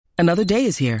Another day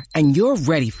is here, and you're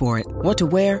ready for it. What to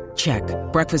wear? Check.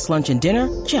 Breakfast, lunch, and dinner?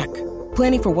 Check.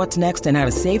 Planning for what's next and how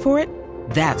to save for it?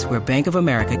 That's where Bank of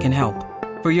America can help.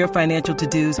 For your financial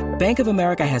to-dos, Bank of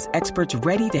America has experts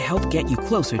ready to help get you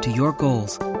closer to your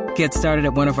goals. Get started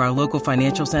at one of our local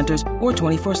financial centers or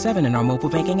 24/7 in our mobile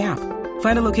banking app.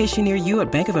 Find a location near you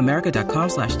at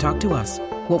bankofamerica.com/talktous.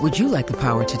 What would you like the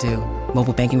power to do?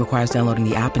 Mobile banking requires downloading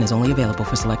the app and is only available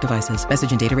for select devices.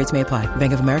 Message and data rates may apply.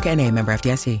 Bank of America N.A., member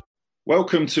FDIC.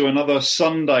 Welcome to another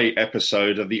Sunday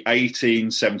episode of the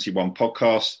 1871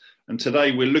 podcast. And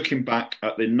today we're looking back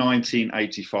at the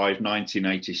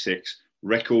 1985-1986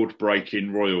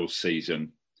 record-breaking Royals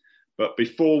season. But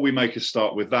before we make a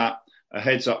start with that, a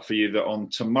heads up for you that on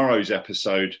tomorrow's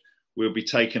episode, we'll be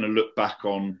taking a look back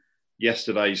on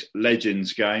yesterday's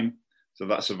Legends game. So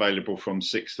that's available from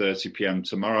 6:30 p.m.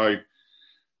 tomorrow.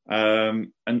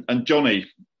 And Johnny,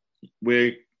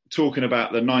 we're talking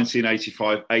about the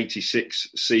 1985-86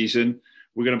 season.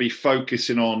 We're going to be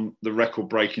focusing on the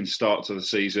record-breaking start to the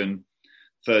season,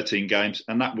 13 games.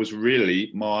 And that was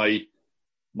really my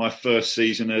first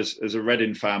season as a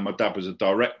Reading fan. My dad was a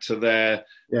director there.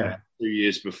 Yeah. 2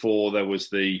 years before, there was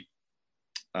the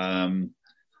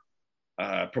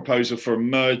proposal for a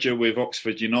merger with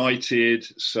Oxford United.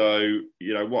 So,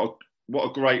 you know, what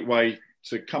a great way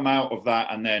to come out of that,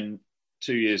 and then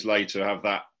 2 years later have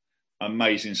that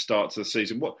amazing start to the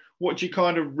season. What do you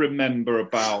kind of remember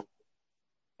about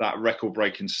that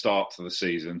record-breaking start to the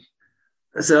season?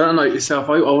 So unlike yourself,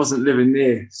 I wasn't living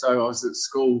near, so I was at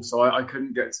school, so I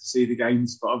couldn't get to see the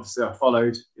games. But obviously, I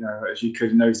followed, you know, as you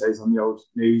could in those days on the old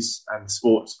news and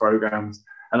sports programs.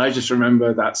 And I just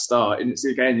remember that start, and it's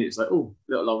like, oh,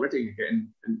 little old Reading are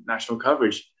getting national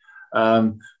coverage.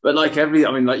 But like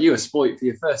you were spoilt for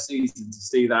your first season to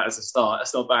see that as a start.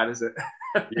 That's not bad, is it?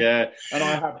 Yeah,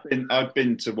 and I've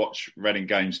been to watch Reading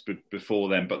games before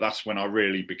then, but that's when I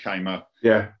really became a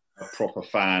proper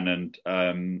fan, and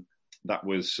that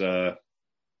was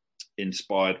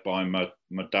inspired by my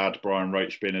dad, Brian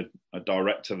Roach, being a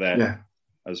director there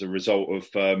as a result of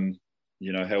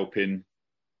helping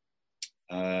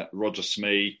Roger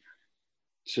Smee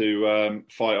to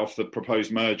fight off the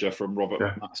proposed merger from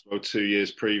Robert Maxwell 2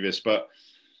 years previous. But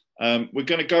we're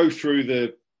going to go through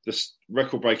the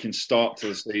record-breaking start to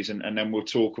the season, and then we'll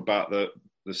talk about the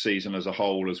season as a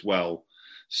whole as well.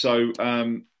 So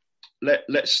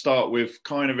let's start with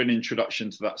kind of an introduction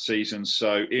to that season.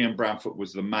 So Ian Branfoot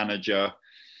was the manager.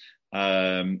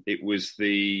 It was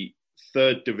the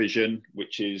third division,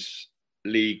 which is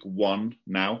League One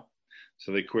now.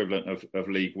 So the equivalent of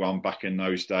League One back in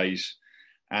those days.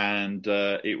 And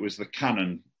it was the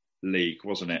Cannon League,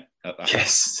 wasn't it? At that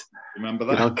yes. Time? Remember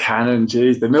that? Oh, Cannon,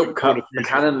 geez. The Milk Cup, the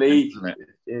Cannon League.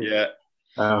 Yeah.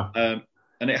 Oh.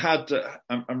 And it had,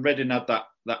 and Reading had that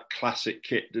classic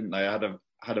kit, didn't they? It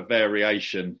had a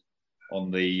variation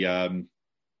on the,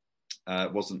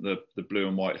 wasn't the blue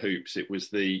and white hoops. It was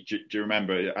do you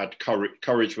remember? It had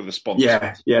Courage with a sponsor.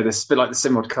 Yeah. It's a bit like the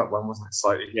Simrod Cup one, wasn't it?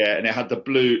 Slightly. Yeah, and it had the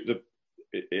blue,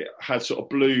 it had sort of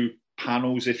blue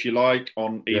panels, if you like,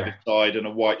 on either side, and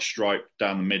a white stripe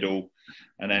down the middle,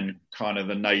 and then kind of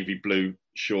the navy blue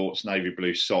shorts, navy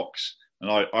blue socks.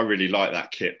 And I really like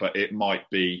that kit, but it might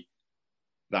be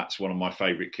that's one of my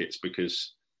favourite kits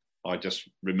because I just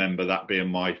remember that being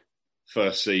my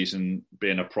first season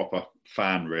being a proper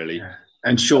fan, really. Yeah.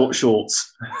 And short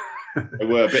shorts. They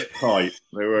were a bit tight.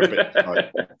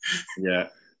 Yeah.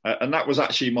 And that was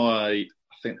actually I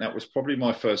think that was probably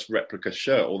my first replica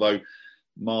shirt, although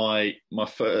my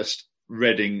first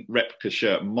Reading replica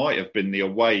shirt might have been the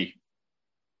away,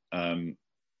 the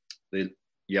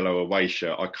yellow away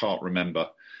shirt. I can't remember,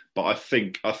 but I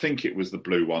think it was the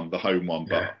blue one, the home one,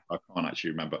 but I can't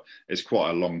actually remember. It's quite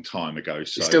a long time ago.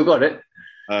 So you still got it?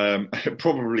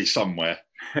 Probably somewhere.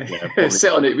 Yeah, probably.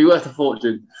 Sit on it. It'd be worth a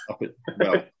fortune.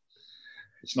 Well,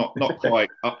 it's not quite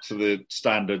up to the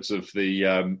standards of the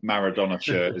Maradona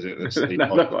shirt, is it? That's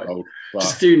old,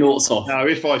 just a few noughts off. No,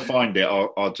 if I find it,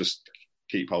 I'll just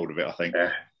keep hold of it, I think.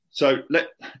 Yeah. So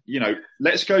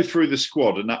let's go through the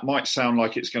squad, and that might sound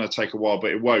like it's going to take a while, but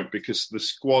it won't, because the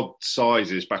squad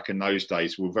sizes back in those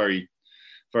days were very,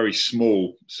 very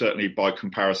small, certainly by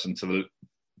comparison to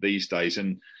these days.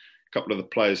 And a couple of the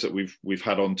players that we've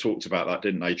had on talked about that,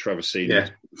 didn't they? Trevor Senior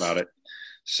talked about it.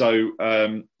 So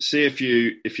see if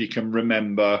you can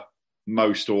remember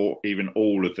most or even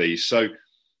all of these. So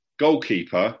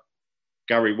goalkeeper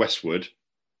Gary Westwood,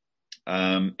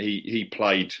 he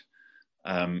played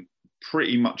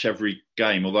pretty much every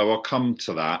game, although I'll come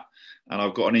to that, and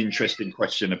I've got an interesting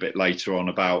question a bit later on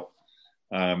about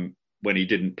when he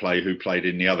didn't play, who played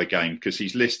in the other game, because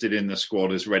he's listed in the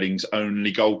squad as Reading's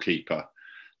only goalkeeper.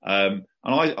 And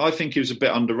I think he was a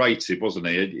bit underrated, wasn't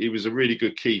he? He was a really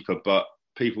good keeper, but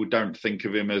people don't think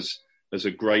of him as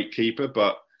a great keeper.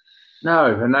 But no,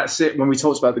 and that's it. When we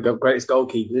talked about the greatest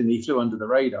goalkeeper, he flew under the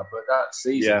radar. But that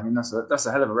season, I mean, that's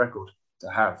a hell of a record to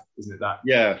have, isn't it? That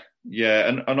yeah,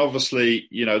 and obviously,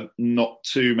 not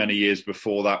too many years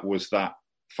before that was that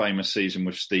famous season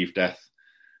with Steve Death,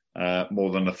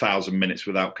 more than 1,000 minutes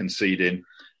without conceding,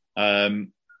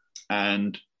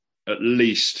 and at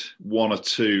least one or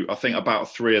two, I think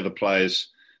about three of the players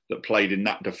that played in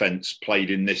that defence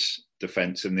played in this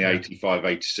defence in the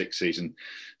 85-86 season.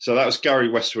 So that was Gary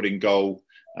Westwood in goal.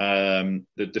 The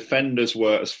defenders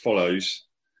were as follows.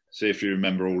 See if you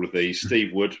remember all of these.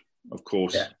 Steve Wood, of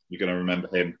course, you're going to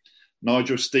remember him.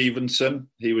 Nigel Stevenson,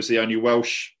 he was the only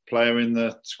Welsh player in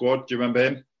the squad. Do you remember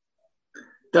him?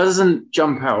 Doesn't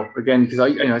jump out again because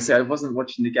I said I wasn't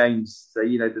watching the games, so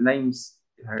the names.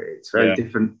 It's a very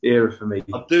different era for me.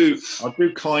 I do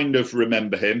kind of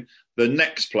remember him. The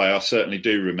next player I certainly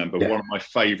do remember. One of my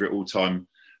favourite all-time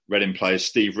Reading players,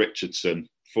 Steve Richardson,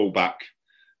 fullback,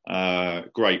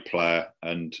 great player.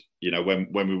 And when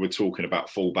we were talking about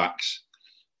fullbacks,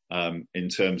 in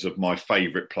terms of my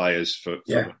favourite players for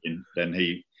Reading, then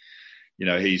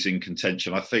he's in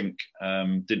contention. I think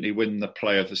didn't he win the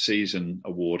Player of the Season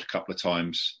award a couple of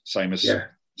times? Same as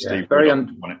Steve. Very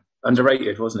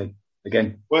underrated, wasn't he?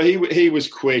 Again, well, he was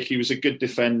quick. He was a good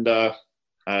defender.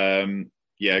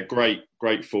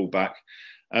 Great fullback.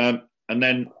 And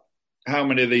then, how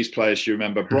many of these players do you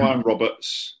remember? Brian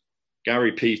Roberts,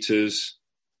 Gary Peters,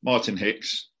 Martin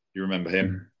Hicks. You remember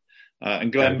him?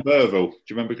 And Glenn Burville. Do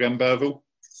you remember Glenn Burville?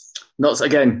 Not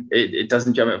again. It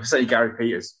doesn't jump up. Certainly, Gary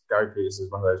Peters. Gary Peters is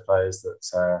one of those players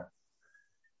that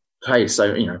played.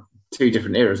 So two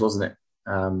different eras, wasn't it?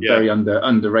 Very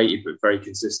underrated, but very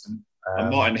consistent.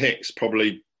 And Martin Hicks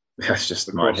probably. That's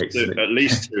just Martin Hicks. At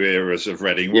least 2 eras of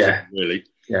Reading, wasn't it, really?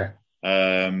 Yeah.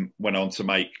 Went on to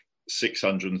make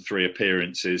 603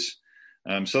 appearances.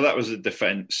 So that was a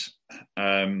defence.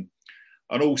 And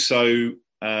also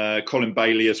Colin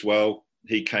Bailey as well.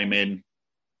 He came in.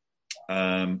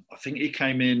 I think he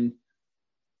came in.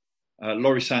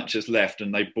 Laurie Sanchez left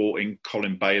and they brought in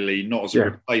Colin Bailey, not as a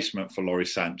replacement for Laurie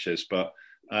Sanchez, but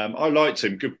I liked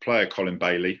him. Good player, Colin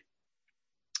Bailey.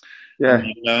 Yeah,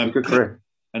 good career.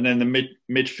 And then the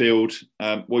midfield,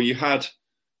 you had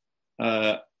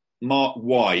Mark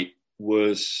White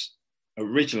was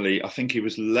originally, I think he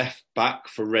was left back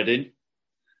for Reading,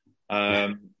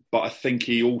 but I think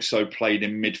he also played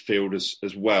in midfield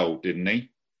as well, didn't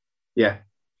he? Yeah,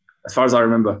 as far as I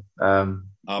remember. I'm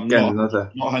not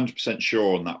 100%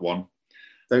 sure on that one.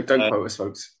 Don't quote us,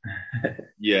 folks.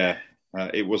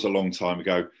 It was a long time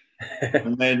ago.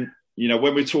 And then,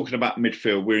 when we're talking about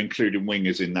midfield, we're including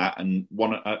wingers in that. And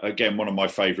one of my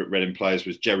favourite Reading players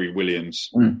was Jerry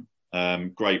Williams.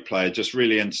 Great player, just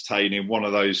really entertaining. One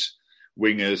of those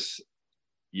wingers,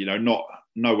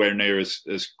 nowhere near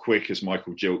as quick as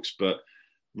Michael Gilks, but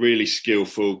really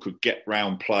skillful, could get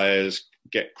round players,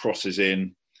 get crosses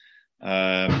in.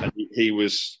 And he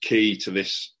was key to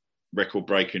this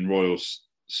record-breaking Royals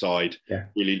side. Yeah.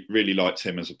 Really, really liked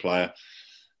him as a player.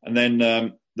 And then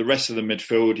the rest of the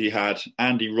midfield, he had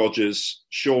Andy Rogers,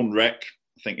 Sean Reck.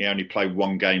 I think he only played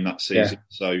one game that season,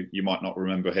 so you might not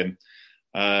remember him.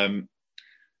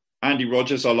 Andy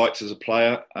Rogers, I liked as a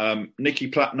player. Nicky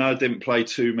Plattner didn't play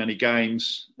too many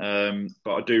games,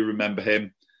 but I do remember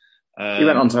him. He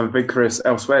went on to have a big career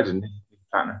elsewhere, didn't he?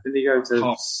 Plattner. Did he go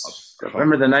to? I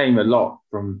remember the name a lot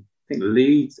from, I think,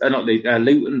 Leeds, not Leeds,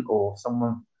 Luton or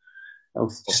someone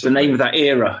else. Just the name of that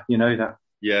era, that.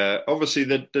 Yeah, obviously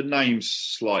the name's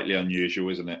slightly unusual,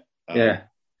 isn't it?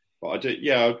 But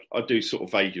I do sort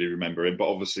of vaguely remember him, but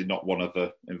obviously not one of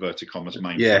the inverted commas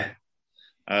main. Yeah.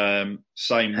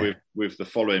 Same with the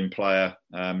following player,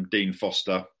 Dean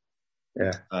Foster.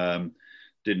 Yeah.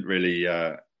 Didn't really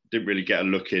get a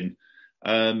look in.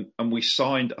 And we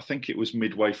signed, I think it was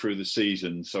midway through the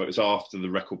season, so it was after the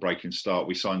record-breaking start.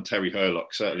 We signed Terry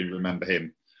Hurlock. Certainly remember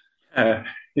him.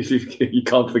 You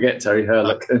can't forget Terry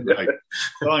Hurlock. I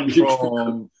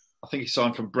think he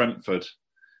signed from Brentford,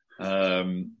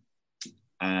 and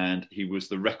he was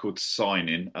the record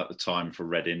signing at the time for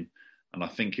Reading, and I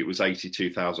think it was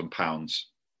 £82,000.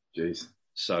 Jeez.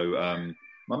 So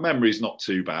my memory's not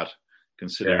too bad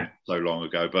considering so long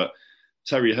ago. But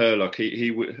Terry Hurlock, he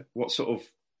what sort of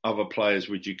other players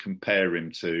would you compare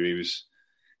him to?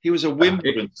 He was a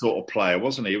Wimbledon sort of player,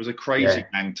 wasn't he? He was a crazy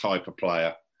gang type of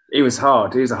player. He was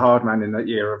hard. He was a hard man in that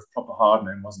year of proper hard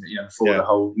man, wasn't it? Before the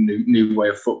whole new way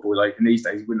of football. Like in these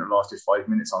days, he wouldn't have lasted 5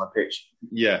 minutes on a pitch.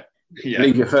 Yeah.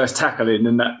 leave your first tackle in,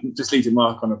 and that just leaves a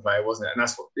mark on a player, wasn't it? And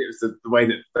that's what it was, the way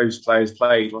that those players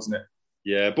played, wasn't it?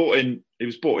 Yeah, it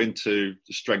was brought in to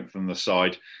strengthen the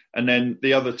side. And then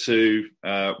the other two,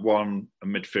 one a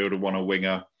midfielder, one a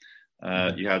winger.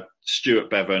 You had Stuart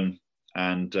Bevan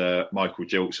and Michael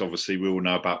Gilks. Obviously, we all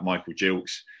know about Michael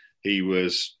Gilks. He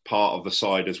was part of the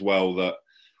side as well that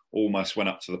almost went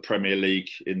up to the Premier League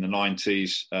in the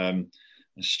 90s. And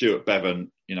Stuart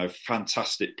Bevan,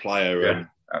 fantastic player. Yeah, and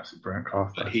absolutely brilliant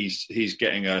class. He's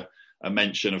getting a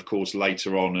mention, of course,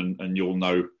 later on, and you'll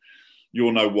know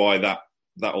why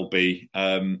that'll be.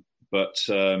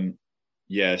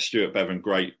 Stuart Bevan,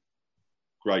 great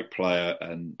player,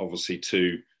 and obviously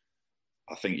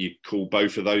I think you'd call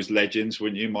both of those legends,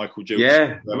 wouldn't you, Michael Gilks?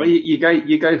 Yeah, well, you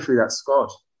go through that squad,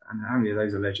 and how many of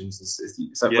those are legends?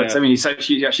 When you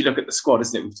actually look at the squad,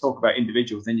 isn't it? We talk about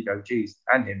individuals, then you go, geez,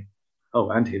 and him. Oh,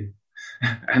 and him.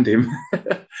 And him.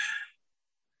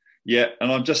 Yeah,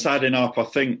 and I'm just adding up, I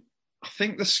think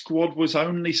the squad was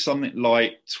only something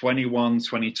like 21,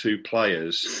 22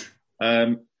 players.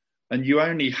 And you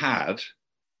only had,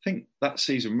 I think that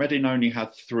season, Reading only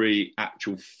had 3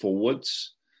 actual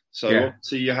forwards. So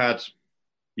obviously you had,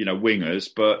 wingers,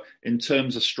 but in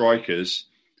terms of strikers,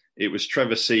 it was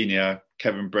Trevor Senior,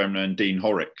 Kevin Bremner and Dean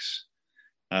Horrocks.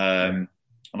 And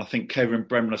I think Kevin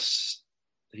Bremner,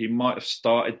 he might have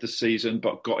started the season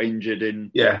but got injured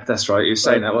in... Yeah, that's right. He was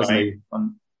saying that, wasn't he?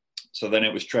 So then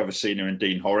it was Trevor Senior and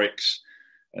Dean Horrocks,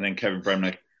 and then Kevin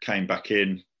Bremner came back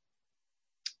in.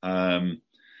 And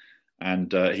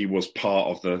he was part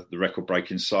of the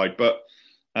record-breaking side. But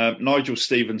Nigel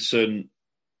Stevenson,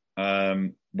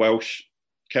 Welsh,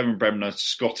 Kevin Bremner,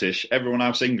 Scottish, everyone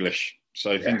else English.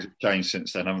 So things have changed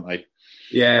since then, haven't they?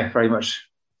 Yeah, very much.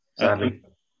 Sadly.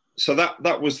 So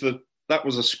that was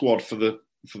a squad for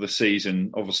the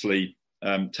season. Obviously,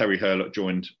 Terry Hurlock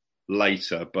joined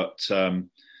later, but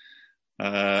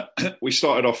we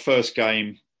started our first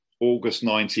game, August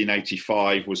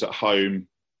 1985, was at home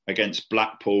against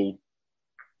Blackpool.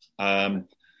 And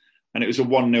it was a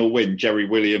 1-0 win. Jerry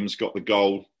Williams got the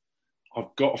goal.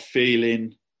 I've got a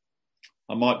feeling,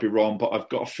 I might be wrong, but I've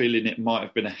got a feeling it might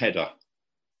have been a header.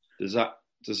 Does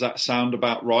that sound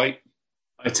about right?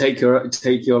 I take your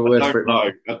word for it.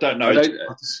 No, I don't know.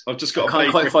 I've just got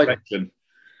a vague recollection.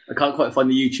 I can't quite find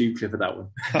the YouTube clip of that one.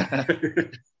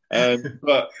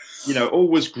 But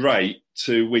always great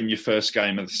to win your first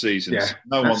game of the season. Yeah,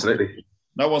 absolutely.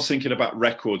 No one's thinking about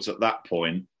records at that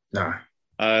point. No.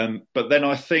 But then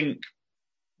I think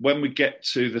when we get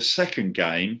to the second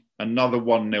game, another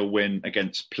 1-0 win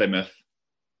against Plymouth.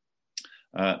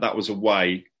 That was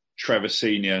away. Trevor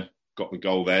Senior got the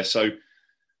goal there. So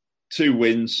 2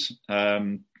 wins,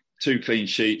 2 clean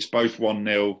sheets, both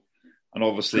 1-0. And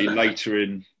obviously later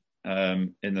in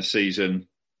the season,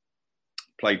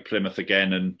 played Plymouth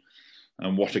again,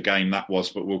 and what a game that was,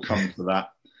 but we'll come to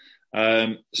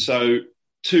that. So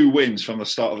 2 wins from the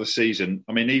start of the season.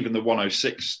 I mean, even the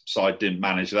 106 side didn't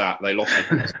manage that. They lost the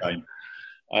first game.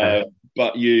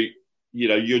 But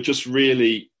you're just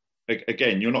really,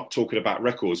 again, you're not talking about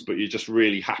records, but you're just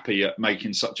really happy at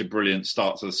making such a brilliant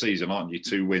start to the season, aren't you?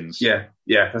 2 wins. Yeah,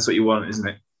 that's what you want, isn't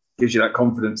it? Gives you that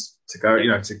confidence to go,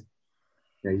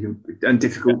 and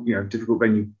difficult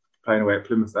venue playing away at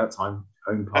Plymouth at that time,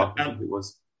 home park, I think it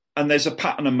was. And there's a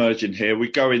pattern emerging here.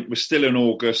 We're still in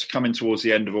August, coming towards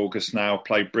the end of August now,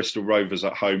 play Bristol Rovers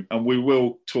at home. And we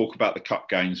will talk about the cup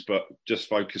games, but just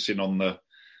focusing on the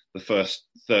first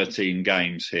 13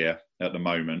 games here at the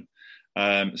moment.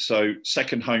 So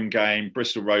second home game,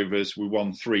 Bristol Rovers, we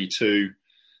won 3-2.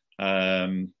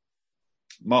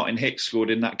 Martin Hicks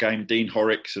scored in that game, Dean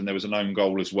Horrocks, and there was an own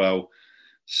goal as well.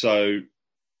 So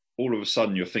all of a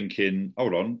sudden you're thinking,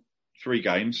 hold on, 3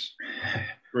 games,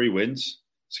 3 wins.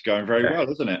 It's going very well,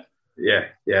 isn't it? Yeah.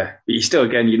 But you still,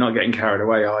 again, you're not getting carried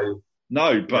away, are you?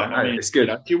 No, but I mean, it's good.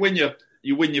 You win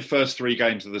your first 3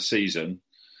 games of the season,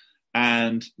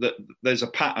 and there's a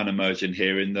pattern emerging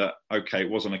here in that, okay, it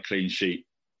wasn't a clean sheet,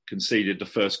 conceded the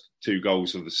first 2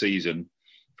 goals of the season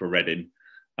for Reading,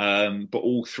 but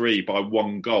all 3 by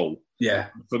 1 goal. Yeah.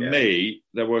 For me,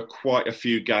 there were quite a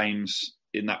few games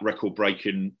in that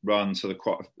record-breaking run, so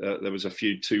there was a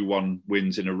few 2-1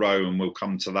 wins in a row, and we'll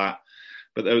come to that.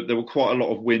 But there were quite a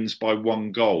lot of wins by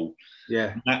 1 goal.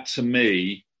 Yeah. And that, to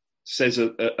me, says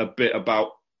a bit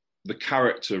about the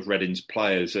character of Reading's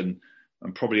players, and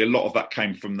probably a lot of that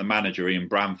came from the manager, Ian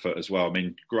Branfoot, as well. I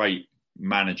mean, great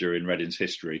manager in Reading's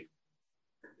history.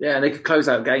 Yeah, and they could close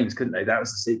out games, couldn't they? That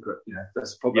was the secret.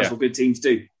 That's what good teams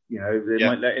do. They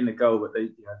might let in the goal, but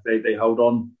they hold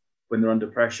on when they're under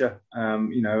pressure.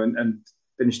 And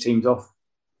finish teams off.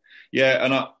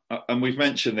 Yeah, and we've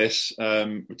mentioned this.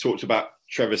 We talked about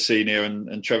Trevor Senior,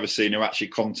 and Trevor Senior actually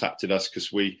contacted us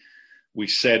because we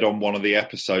said on one of the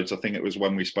episodes, I think it was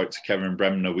when we spoke to Kevin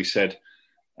Bremner, we said,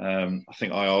 I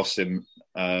think I asked him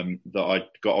that I'd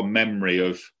got a memory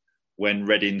of when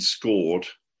Reading scored.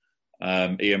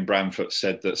 Ian Branfoot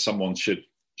said that someone should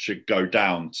go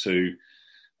down to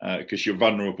because you're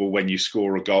vulnerable when you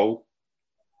score a goal.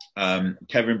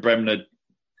 Kevin Bremner,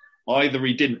 either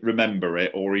he didn't remember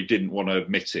it or he didn't want to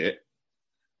admit it,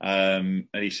 and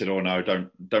he said, "Oh no,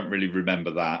 don't really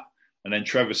remember that." And then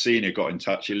Trevor Senior got in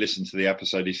touch. He listened to the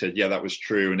episode. He said, "Yeah, that was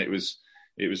true," and it was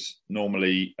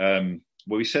normally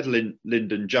we said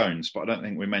Lyndon Jones, but I don't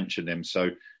think we mentioned him.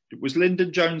 So was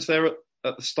Lyndon Jones there at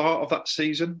the start of that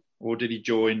season, or did he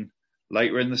join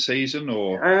later in the season,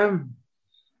 or?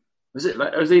 Was it? I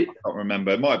can't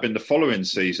remember. It might have been the following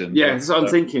season. Yeah, that's what I'm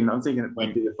thinking. I'm thinking it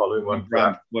might be the following one.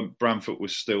 When Branfoot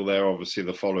was still there, obviously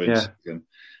the following season.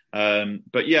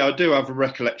 But yeah, I do have a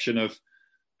recollection of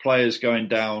players going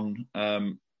down,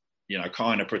 kind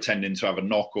of pretending to have a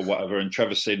knock or whatever. And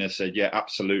Trevor Senior said, "Yeah,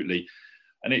 absolutely."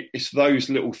 And it's those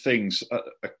little things,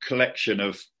 a collection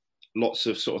of lots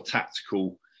of sort of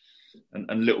tactical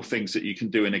and little things that you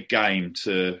can do in a game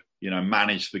to,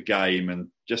 manage the game and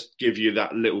just give you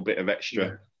that little bit of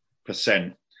extra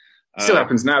percent. Still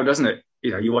happens now, doesn't it?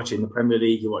 You watch it in the Premier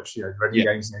League, you watch, Reading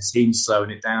games, and teams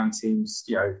slowing it down, teams,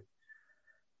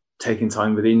 taking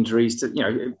time with injuries to,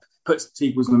 it puts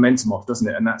people's momentum off, doesn't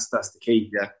it? And that's the key.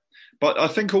 Yeah. But I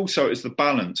think also it's the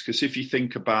balance, because if you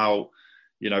think about,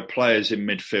 players in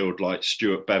midfield like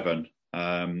Stuart Bevan,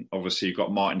 obviously you've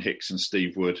got Martin Hicks and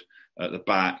Steve Wood at the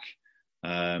back.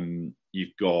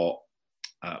 You've got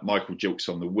Michael Gilks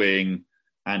on the wing,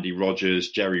 Andy Rogers,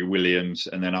 Jerry Williams,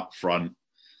 and then up front,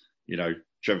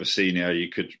 Trevor Senior you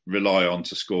could rely on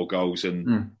to score goals,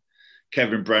 and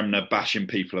Kevin Bremner bashing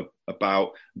people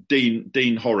about.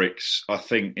 Dean Horrocks, I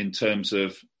think, in terms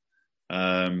of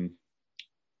a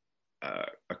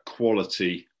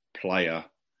quality player,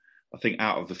 I think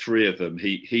out of the three of them,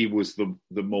 he was the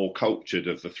more cultured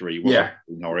of the three. Wasn't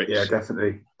Dean Horrocks? Yeah,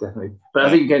 definitely. But I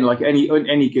think again, like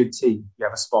any good team, you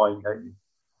have a spine, don't you?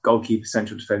 Goalkeeper,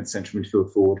 central defence, central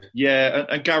midfield, forward. Yeah,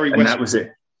 and Gary Westwood. That was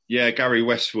it. Yeah, Gary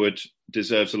Westwood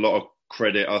deserves a lot of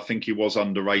credit. I think he was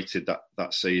underrated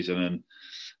that season,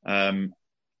 and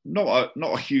not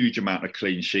a huge amount of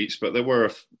clean sheets, but there were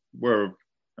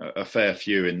a fair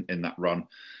few in that run.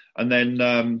 And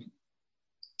then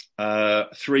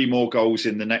 3 more goals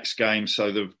in the next game.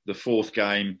 So the fourth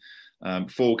game,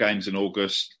 4 games in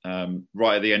August.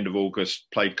 Right at the end of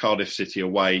August, played Cardiff City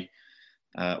away.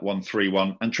 Won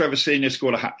 3-1, and Trevor Senior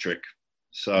scored a hat-trick.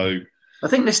 So I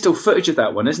think there's still footage of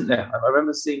that one, isn't there? I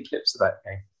remember seeing clips of that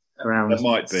game around. There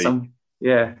might be.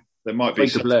 There might be.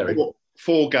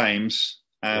 4 games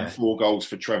and 4 goals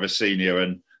for Trevor Senior,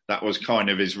 and that was kind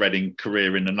of his Reading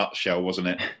career in a nutshell, wasn't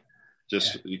it?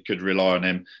 You could rely on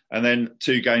him. And then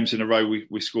 2 games in a row,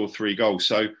 we scored 3 goals.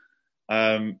 So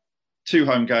 2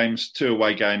 home games, 2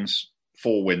 away games,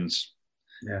 4 wins.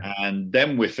 Yeah. And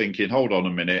then we're thinking, hold on a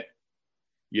minute.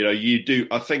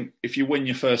 I think if you win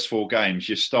your first 4 games,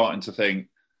 you're starting to think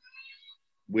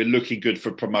we're looking good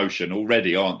for promotion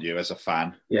already, aren't you, as a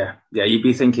fan? Yeah. You'd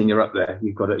be thinking you're up there.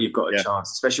 You've got a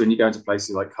chance, especially when you go into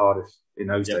places like Cardiff in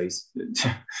those days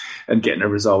and getting a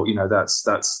result.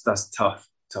 That's tough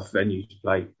venue to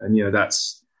play, and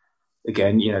that's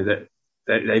again, that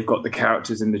they've got the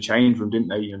characters in the change room, didn't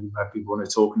they? We've had people on there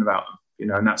talking about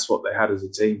them, and that's what they had as a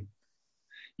team.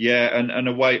 Yeah, and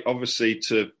a way obviously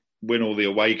to win all the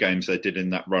away games they did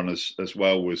in that run as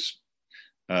well was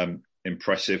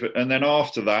impressive. And then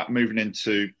after that, moving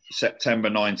into September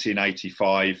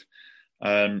 1985,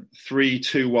 3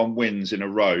 2-1 wins in a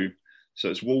row. So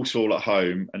it's Walsall at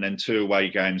home and then 2 away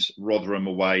games, Rotherham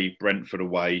away, Brentford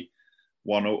away.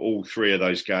 Won all 3 of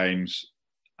those games.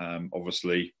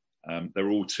 Obviously, they're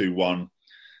all 2-1.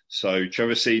 So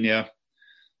Trevor Senior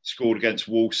scored against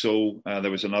Walsall. There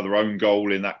was another own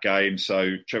goal in that game.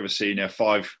 So Trevor Senior,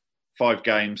 5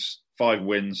 games, 5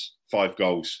 wins, 5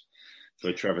 goals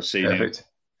for Trevor Senior. Perfect.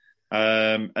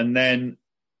 And then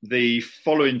the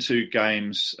following 2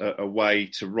 games away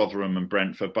to Rotherham and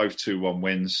Brentford, both 2-1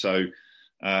 wins. So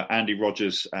Andy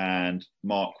Rogers and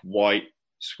Mark White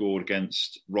scored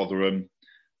against Rotherham.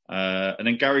 And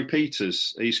then Gary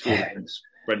Peters, he scored against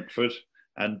Brentford.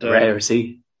 And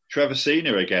rarity. Trevor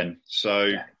Senior again.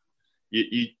 So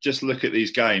you just look at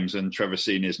these games and Trevor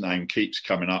Senior's name keeps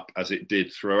coming up, as it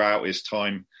did throughout his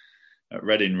time at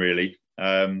Reading, really.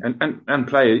 And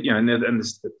play, and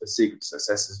the secret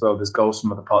success as well. There's goals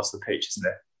from other parts of the pitch, isn't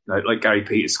there? Like Gary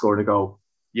Peters scoring a goal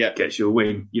gets you a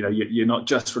win. You know, you're not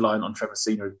just relying on Trevor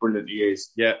Senior, as brilliant he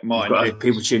is. Yeah, Martin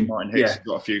Hicks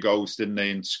got a few goals, didn't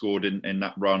he, and scored in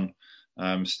that run.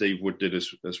 Steve Wood did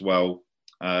as well.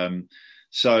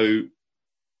 So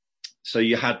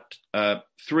you had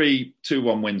 3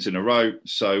 2-1 wins in a row.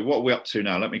 So what are we up to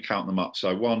now? Let me count them up.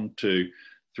 So 1, 2,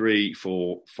 3,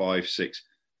 4, 5, 6,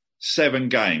 7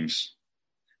 games.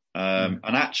 And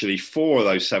actually 4 of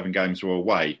those 7 games were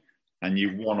away, and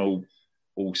you won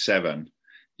all 7.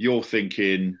 You're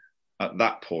thinking at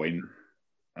that point,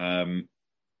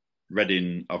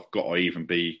 Reading have got to even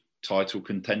be title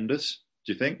contenders.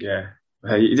 Do you think? Yeah,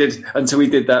 you did until we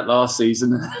did that last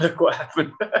season. Look what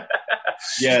happened.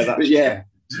 Yeah,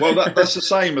 Well, that's the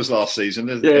same as last season,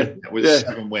 isn't it? With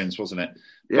 7 wins, wasn't it?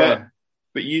 Yeah.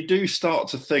 But you do start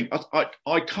to think.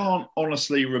 I can't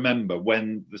honestly remember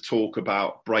when the talk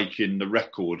about breaking the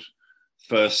record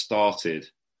first started.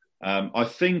 I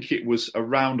think it was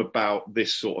around about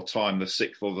this sort of time, the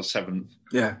 6th or the 7th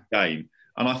game.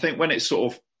 And I think when it's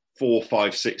sort of 4,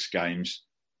 5, 6 games,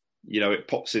 you know, it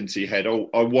pops into your head, oh,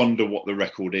 I wonder what the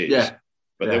record is. Yeah.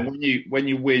 But then when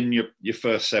you win your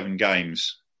first 7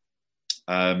 games,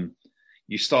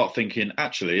 you start thinking,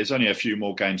 actually, there's only a few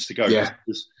more games to go. Yeah.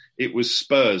 It was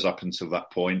Spurs up until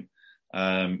that point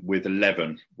with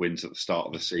 11 wins at the start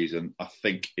of the season. I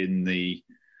think in the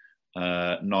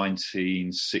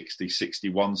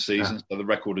 1960-61 season. So the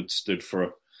record had stood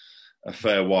for a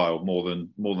fair while, more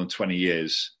than 20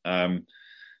 years.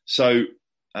 So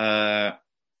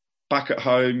back at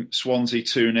home, Swansea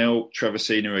 2-0, Trevor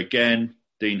Senior again,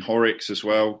 Dean Horrocks as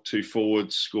well, 2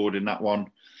 forwards scored in that one.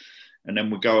 And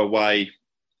then we go away,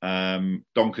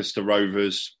 Doncaster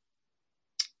Rovers,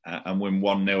 and win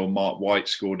 1-0. Mark White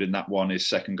scored in that one, his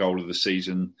 2nd goal of the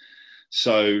season.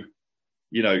 So,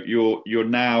 you know, you're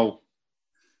now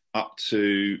up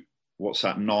to,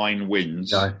 9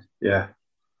 wins. Yeah.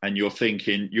 And you're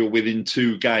thinking you're within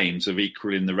 2 games of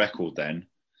equaling the record then.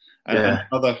 And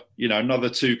another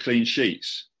 2 clean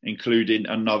sheets, including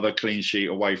another clean sheet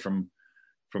away from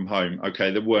home. Okay,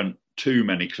 there weren't too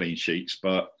many clean sheets,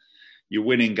 but you're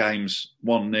winning games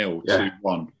 1-0,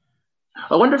 2-1.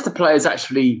 I wonder if the players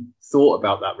actually thought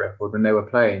about that record when they were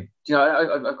playing. Do you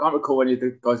know, I can't recall any of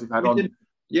the guys we've had on.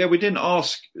 Yeah, we didn't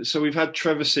ask. So we've had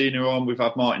Trevor Senior on, we've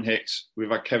had Martin Hicks, we've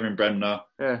had Kevin Bremner.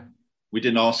 Yeah. We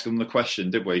didn't ask them the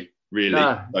question, did we? Really? No,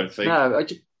 I don't think. No,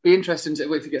 it'd be interesting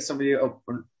to get somebody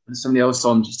else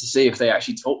on just to see if they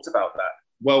actually talked about that.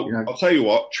 Well, you know? I'll tell you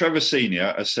what, Trevor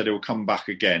Senior has said he'll come back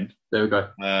again. There we go.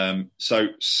 So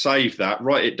save that,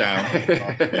 write it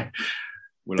down.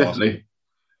 We'll definitely.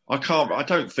 I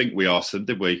don't think we asked them,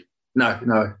 did we?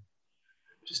 No.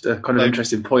 Just a kind of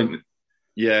interesting point.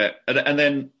 Yeah, and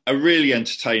then a really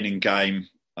entertaining game.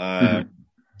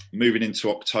 Moving into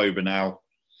October now.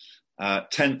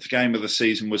 10th game of the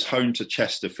season was home to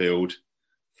Chesterfield.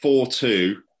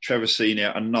 4-2. Trevor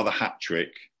Senior, another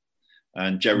hat-trick.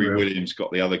 And Jerry Williams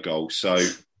got the other goal. So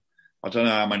I don't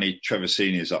know how many Trevor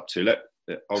Senior's up to.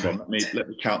 Hold on, let me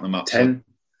count them up. 10.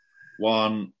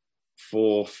 1,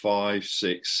 4, 5,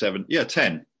 6, 7. Yeah,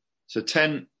 10. So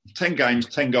 10 games,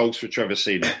 10 goals for Trevor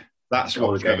Senior. That's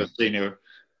what Trevor Senior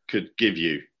could give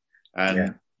you.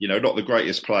 And, you know, not the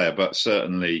greatest player, but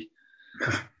certainly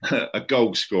a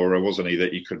goal scorer, wasn't he,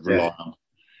 that you could rely on.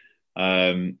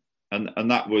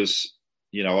 And that was,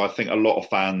 you know, I think a lot of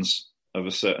fans of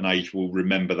a certain age will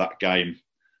remember that game,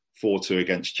 4-2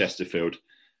 against Chesterfield.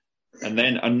 And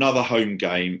then another home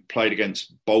game played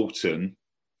against Bolton.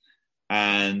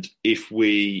 And if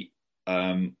we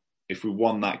won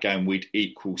that game, we'd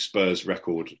equal Spurs'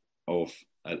 record of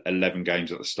 11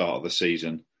 games at the start of the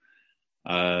season.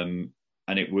 And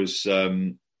it was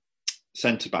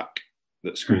centre-back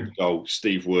that scored the goal,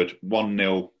 Steve Wood,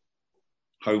 1-0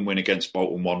 home win against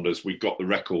Bolton Wanderers. We got the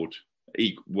record,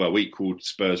 equalled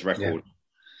Spurs' record.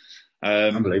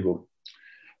 Yeah. Unbelievable.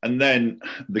 And then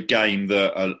the game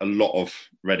that a lot of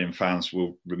Reading fans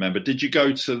will remember. Did you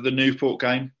go to the Newport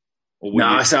game?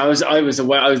 No, so I was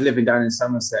away. I was living down in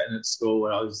Somerset and at school,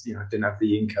 and I was, you know, didn't have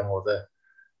the income or the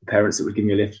parents that would give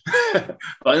me a lift. But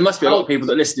there must be a lot of people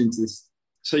that are listening to this.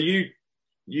 So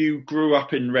you grew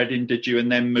up in Reading, did you,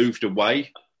 and then moved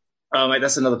away? Oh, mate,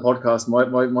 that's another podcast.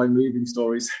 My moving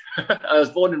stories. I was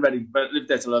born in Reading, but lived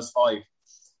there till I was 5,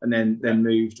 and then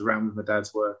moved around with my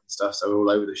dad's work and stuff. So we're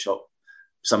all over the shop.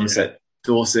 Somerset,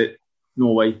 Dorset,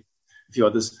 Norway, a few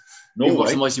others.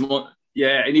 Norway?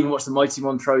 And even watched the Mighty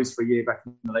Montrose for a year back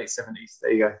in the late 70s.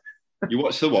 There you go. You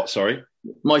watched the what, sorry?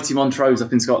 Mighty Montrose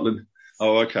up in Scotland.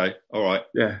 Oh, okay. All right.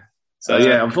 Yeah. So,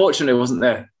 unfortunately I wasn't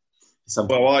there.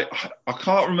 Well, I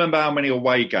can't remember how many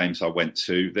away games I went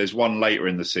to. There's one later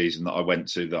in the season that I went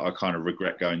to that I kind of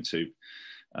regret going to.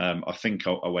 I think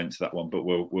I went to that one, but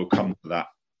we'll come to that.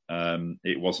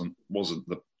 It wasn't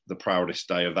the proudest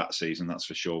day of that season, that's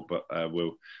for sure. But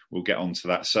we'll get on to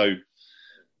that. So,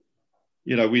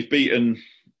 we've beaten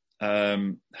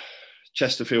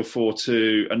Chesterfield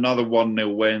 4-2, another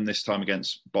 1-0 win, this time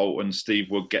against Bolton. Steve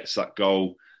Wood gets that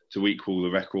goal to equal the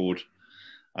record.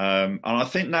 And I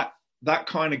think that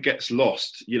kind of gets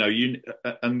lost,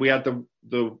 and we had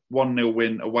the 1-0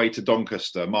 win away to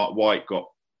Doncaster. Mark White got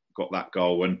that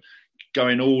goal, and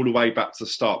going all the way back to the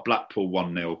start, Blackpool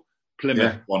 1-0,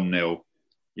 Plymouth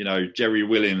 1-0, Jerry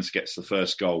Williams gets the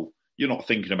first goal. You're not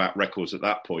thinking about records at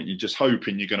that point. You're just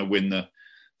hoping you're going to win the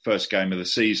first game of the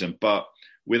season. But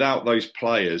without those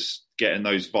players getting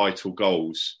those vital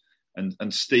goals,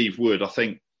 and Steve Wood, I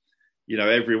think,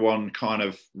 everyone kind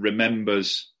of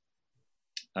remembers.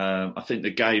 I think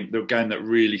the game that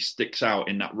really sticks out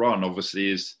in that run, obviously,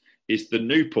 is the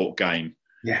Newport game.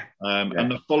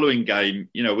 And the following game,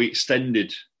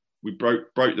 we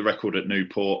broke the record at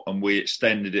Newport, and we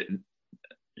extended it,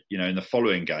 in the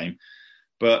following game.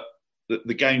 But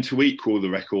the game to equal the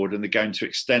record and the game to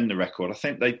extend the record, I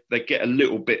think they get a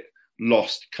little bit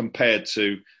lost compared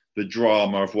to the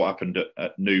drama of what happened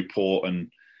at Newport.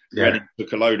 And Reading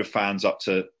took a load of fans up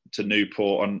to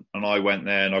Newport, and I went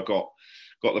there and I got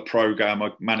the programme.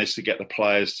 I managed to get the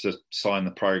players to sign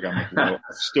the programme as well.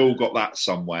 I've still got that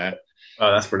somewhere.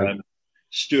 Oh, that's brilliant.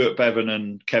 Stuart Bevan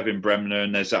and Kevin Bremner,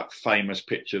 and there's that famous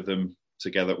picture of them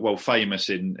together. Well, famous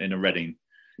in a Reading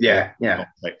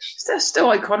context. They're still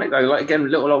iconic though. Like, again,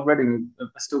 little old Reading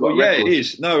still got records. It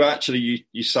is. No, actually,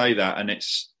 you say that, and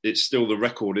it's still the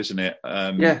record, isn't it?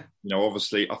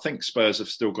 Obviously, I think Spurs have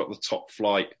still got the top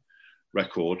flight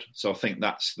record, so I think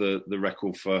that's the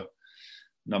record for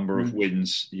number of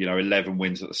wins. 11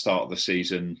 wins at the start of the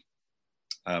season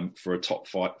for a top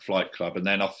flight club, and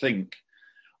then I think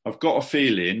I've got a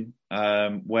feeling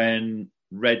when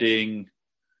Reading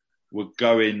were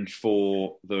going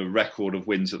for the record of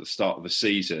wins at the start of the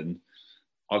season,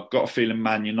 I've got a feeling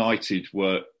Man United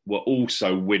were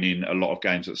also winning a lot of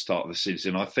games at the start of the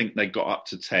season. I think they got up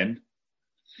to 10.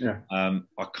 Yeah.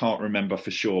 I can't remember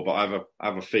for sure, but I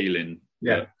have a feeling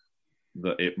that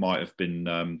it might have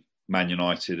been Man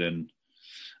United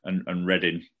and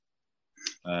Reading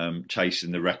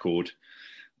chasing the record.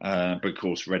 But of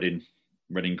course, Reading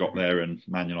got there and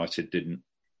Man United didn't,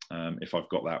 if I've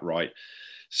got that right.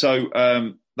 So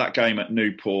that game at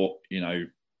Newport,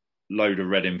 load of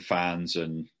Reading fans,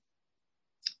 and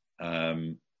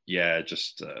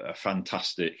just a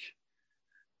fantastic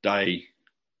day.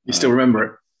 You still remember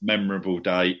it? Memorable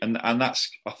day, and that's,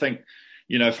 I think,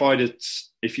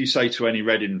 if you say to any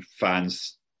Reading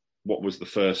fans what was the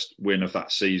first win of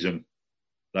that season,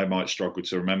 they might struggle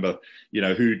to remember.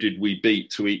 Who did we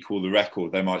beat to equal the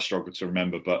record? They might struggle to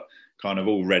remember, but kind of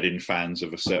all Reading fans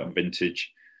of a certain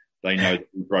vintage, they know that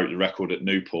we broke the record at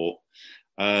Newport.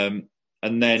 And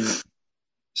then,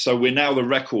 so we're now the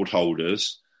record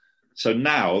holders. So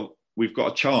now we've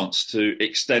got a chance to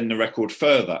extend the record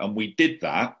further. And we did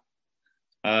that.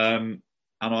 And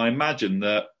I imagine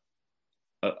that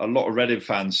a lot of Reading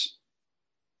fans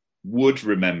would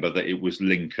remember that it was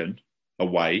Lincoln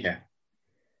away.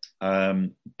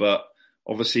 But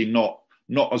obviously not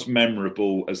as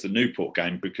memorable as the Newport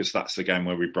game, because that's the game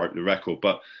where we broke the record.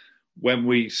 But when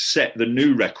we set the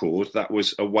new record, that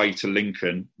was away to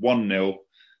Lincoln, 1-0,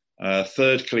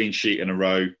 third clean sheet in a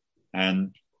row,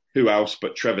 and who else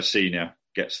but Trevor Senior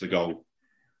gets the goal.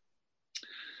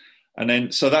 And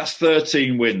then, so that's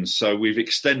 13 wins. So we've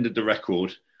extended the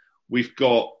record. We've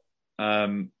got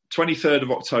 23rd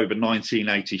of October,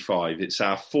 1985. It's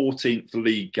our 14th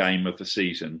league game of the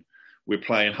season. We're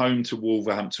playing home to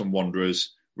Wolverhampton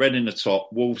Wanderers, Reading the top,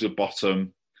 Wolves are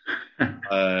bottom.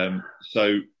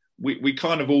 So we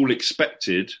kind of all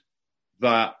expected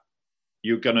that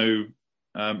Reading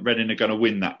are going to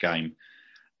win that game.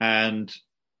 And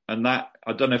that,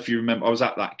 I don't know if you remember, I was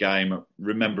at that game. I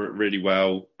remember it really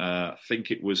well. I think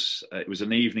it was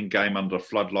an evening game under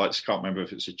floodlights. Can't remember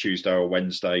if it's a Tuesday or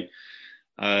Wednesday.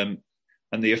 And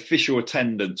the official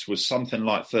attendance was something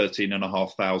like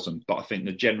 13,500. But I think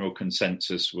the general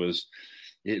consensus was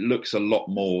it looks a lot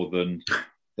more than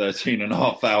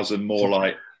 13,500, more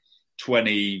like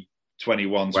 20,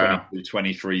 21, wow. 22,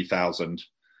 23,000.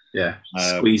 Yeah,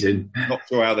 squeezing. Not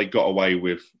sure how they got away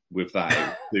with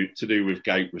that, to do with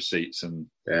gate receipts and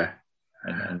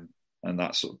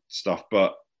that sort of stuff.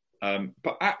 But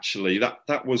actually,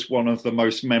 that was one of the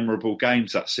most memorable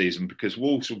games that season, because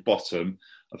Wolves were bottom.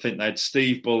 I think they had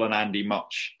Steve Bull and Andy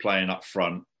Much playing up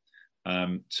front,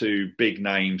 two big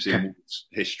names in Wolves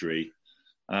history.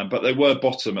 But they were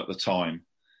bottom at the time,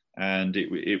 and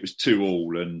it was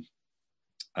 2-2.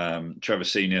 Trevor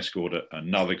Senior scored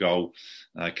another goal.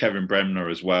 Kevin Bremner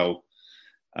as well.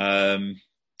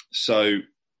 So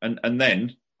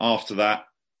then after that,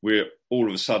 we're all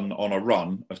of a sudden on a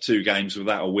run of 2 games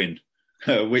without a win,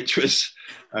 which was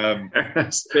a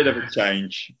bit of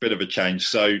a change.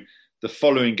 So the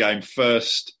following game,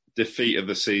 first defeat of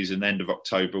the season, end of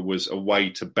October, was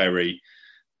away to Bury,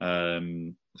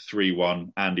 3-1.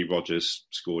 Andy Rogers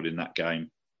scored in that game.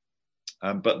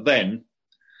 But then,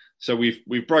 so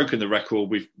we've broken the record.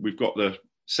 We've got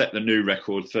set the new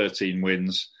record, 13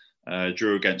 wins.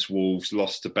 Drew against Wolves,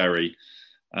 lost to Bury.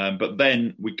 But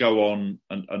then we go on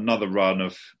another run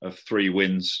of 3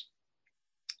 wins.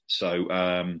 So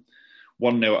 1-0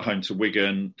 at home to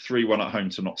Wigan, 3-1 at home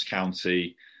to Notts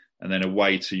County, and then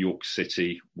away to York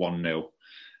City, 1-0.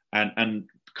 And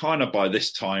kind of by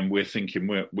this time, we're thinking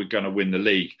we're going to win the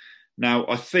league. Now,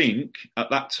 I think at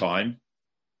that time,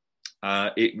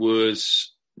 it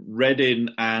was Reading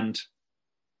and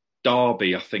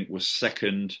Derby, I think, was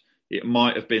second. It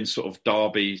might have been sort of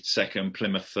Derby second,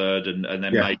 Plymouth third, and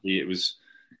then maybe it was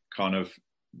kind of,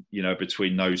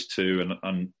 between those two,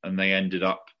 and they ended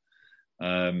up,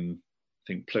 I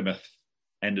think Plymouth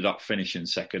ended up finishing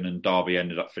second and Derby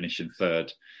ended up finishing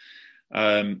third.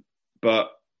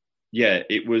 But yeah,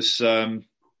 it was an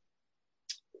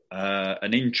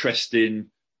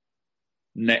interesting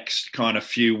next kind of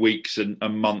few weeks and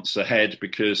months ahead,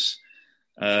 because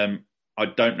I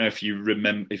don't know if you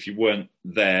remember, if you weren't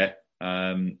there,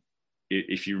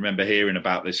 if you remember hearing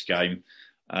about this game.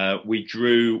 We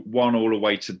drew 1-1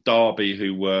 away to Derby,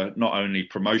 who were not only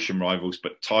promotion rivals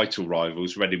but title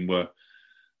rivals. Reading were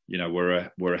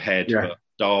ahead, but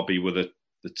Derby were the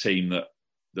team that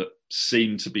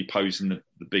seemed to be posing the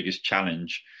biggest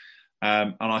challenge.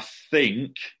 And I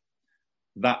think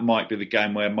that might be the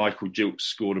game where Michael Gilks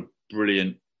scored a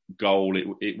brilliant goal.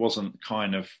 It wasn't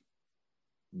kind of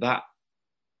that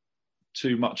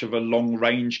too much of a long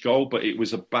range goal, but it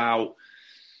was something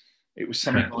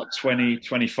like 20,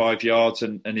 25 yards,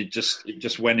 and it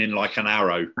just went in like an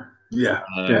arrow.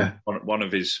 One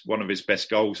of his best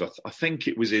goals. I think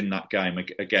it was in that game.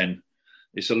 Again,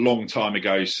 it's a long time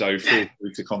ago, so feel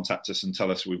free to contact us and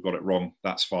tell us we've got it wrong.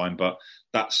 That's fine, but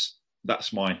that's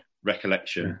my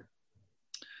recollection.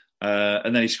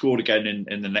 And then he scored again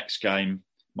in the next game.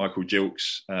 Michael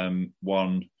Gilks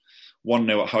won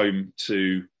 1-0 at home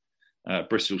to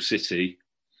Bristol City.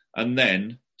 And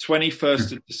then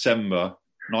 21st of December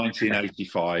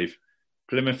 1985,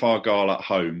 Plymouth Argyle at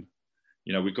home.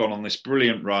 We've gone on this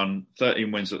brilliant run,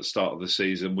 13 wins at the start of the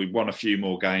season. We'd won a few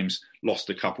more games, lost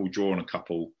a couple, drawn a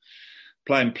couple.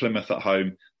 Playing Plymouth at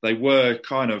home, they were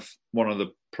kind of one of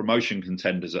the promotion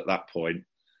contenders at that point.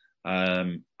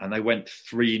 And they went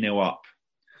 3-0 up.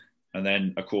 And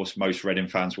then, of course, most Reading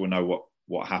fans will know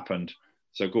what happened.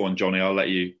 So go on, Johnny, I'll let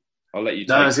you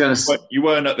you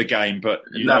weren't at the game, but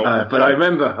but I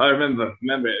remember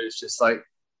it was just like,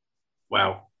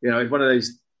 wow. It's one of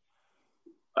those,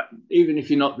 even if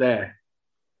you're not there,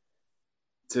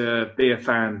 to be a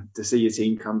fan, to see your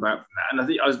team come back from that. And I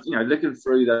think I was, looking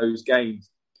through those games,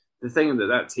 the thing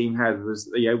that team had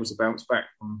was they were able to bounce back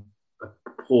from a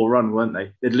poor run, weren't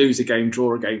they? They'd lose a game,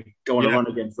 draw a game, go on a run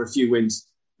again for a few wins,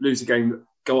 lose a game,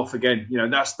 go off again.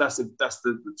 That's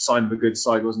the sign of a good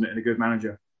side, wasn't it? And a good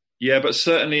manager. Yeah, but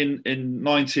certainly in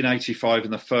 1985,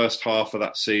 in the first half of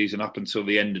that season, up until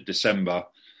the end of December,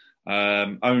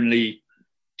 only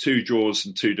 2 draws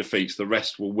and 2 defeats. The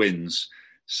rest were wins.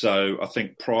 So I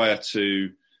think prior to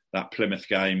that Plymouth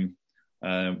game,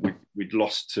 we'd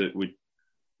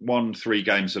won 3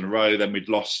 games in a row. Then we'd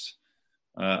lost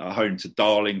at home to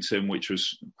Darlington, which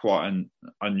was quite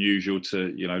unusual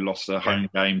to, lost a home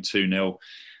game 2-0.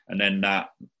 And then that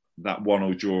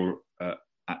 1-1 draw at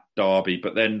Derby.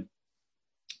 But then,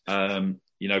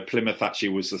 Plymouth actually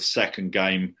was the second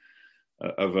game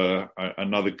of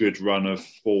another good run of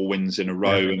 4 wins in a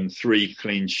row and 3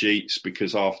 clean sheets,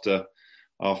 because after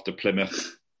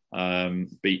Plymouth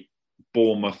beat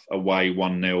Bournemouth away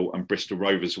 1-0 and Bristol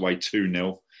Rovers away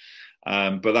 2-0.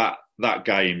 But that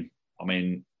game, I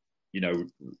mean,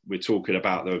 we're talking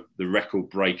about the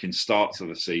record-breaking start to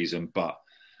the season, but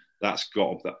that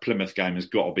Plymouth game has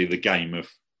got to be the game of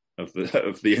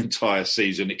the entire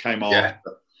season. It came after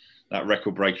that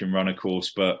record-breaking run, of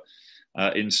course, but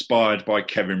inspired by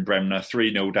Kevin Bremner,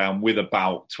 3-0 down with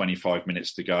about 25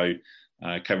 minutes to go.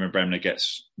 Kevin Bremner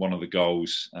gets one of the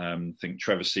goals. I think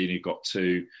Trevor Senior got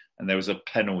 2, and there was a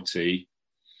penalty.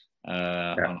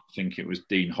 I think it was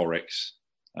Dean Horrocks.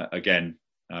 Again,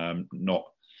 my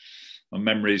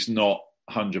memory is not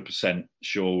 100%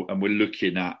 sure, and we're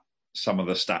looking at some of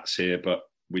the stats here, but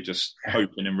we're just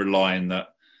hoping and relying that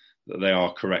they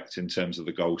are correct in terms of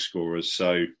the goal scorers.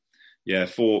 So, yeah,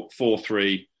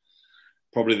 4-3,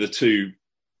 probably the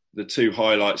two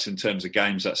highlights in terms of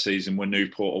games that season were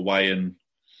Newport away and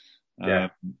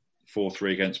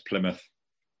 4-3 against Plymouth.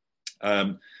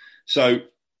 So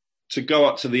to go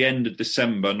up to the end of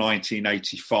December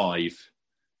 1985,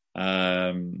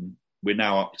 we're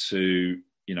now up to,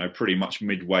 pretty much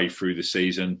midway through the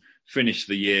season, finished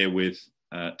the year with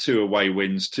 2 away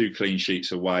wins, 2 clean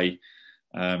sheets away.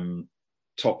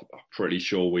 Pretty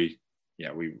sure we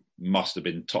must have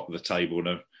been top of the table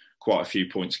and quite a few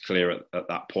points clear at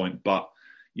that point. But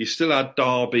you still had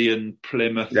Derby and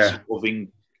Plymouth sort of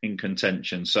in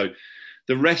contention. So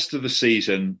the rest of the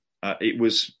season, there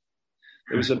was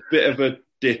a bit of a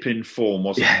dip in form,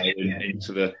 wasn't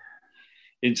there,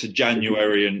 into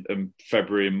January and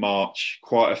February and March.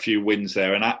 Quite a few wins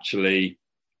there, and actually,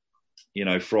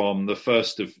 from the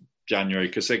 1st of January,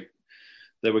 because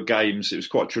there were games. It was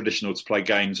quite traditional to play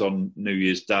games on New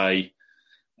Year's Day,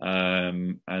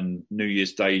 and New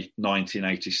Year's Day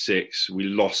 1986, we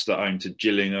lost at home to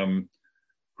Gillingham.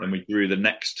 Then we drew the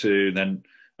next 2.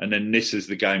 And then this is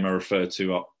the game I referred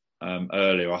to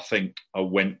earlier. I think I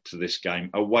went to this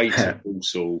game away to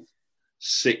Walsall,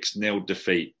 6-0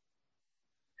 defeat.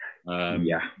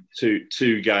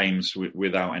 Two games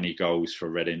without any goals for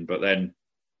Reading, but then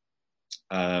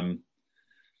a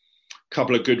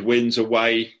couple of good wins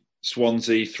away.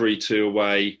 Swansea 3-2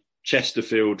 away,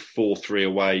 Chesterfield 4-3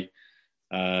 away.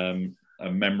 A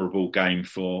memorable game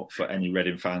for any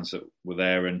Reading fans that were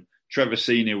there, and Trevor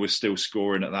Senior was still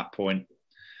scoring at that point.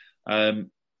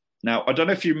 Now, I don't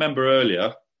know if you remember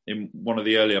earlier in one of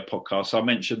the earlier podcasts, I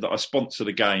mentioned that I sponsored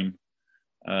a game.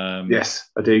 Yes,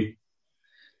 I do.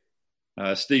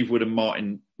 Steve Wood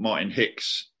and Martin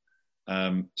Hicks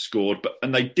scored,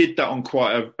 and they did that on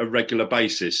quite a regular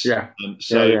basis.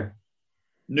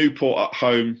 Newport at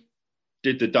home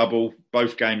did the double,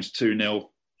 both games 2-0.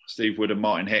 Steve Wood and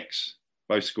Martin Hicks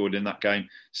both scored in that game.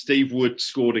 Steve Wood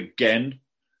scored again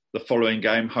the following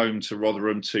game, home to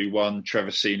Rotherham 2-1.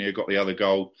 Trevor Senior got the other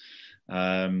goal.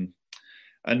 And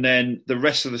then the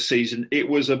rest of the season, it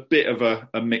was a bit of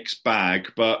a mixed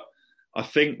bag. But I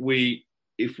think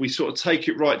if we sort of take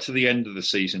it right to the end of the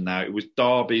season now, it was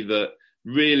Derby that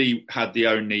really had the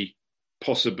only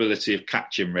possibility of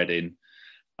catching Reading.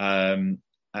 And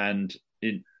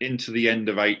into the end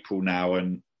of April now,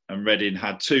 and Reading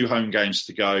had 2 home games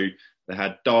to go. They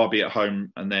had Derby at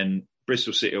home and then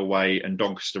Bristol City away and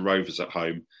Doncaster Rovers at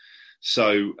home.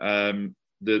 So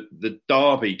the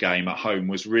Derby game at home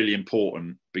was really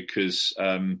important because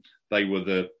they were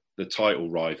the title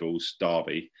rivals,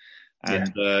 Derby.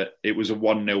 And it was a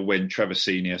 1-0 win. Trevor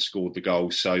Senior scored the goal.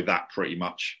 So that pretty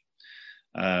much,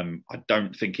 I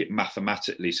don't think it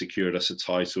mathematically secured us a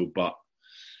title, but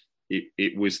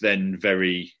it was then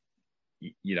very,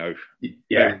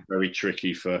 very, very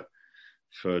tricky for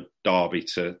Derby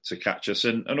to catch us.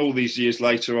 And all these years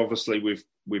later, obviously,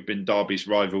 we've been Derby's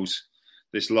rivals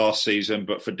this last season,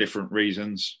 but for different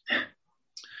reasons.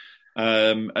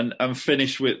 And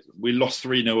finished we lost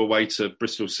 3-0 away to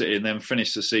Bristol City, and then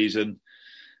finished the season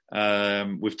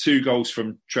with 2 goals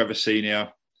from Trevor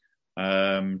Senior.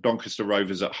 Doncaster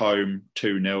Rovers at home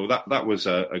 2-0. That was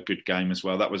a good game as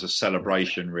well. That was a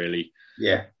celebration, really.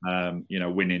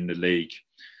 Winning the league.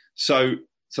 So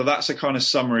that's a kind of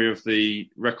summary of the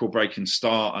record-breaking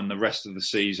start and the rest of the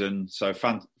season. So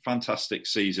fantastic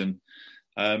season.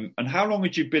 And how long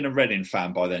had you been a Reading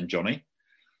fan by then, Johnny?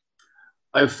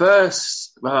 The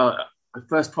first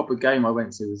proper game I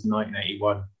went to was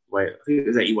 1981. I think it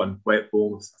was 81 away at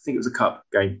Bournemouth. I think it was a cup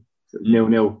game,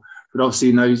 0-0. But obviously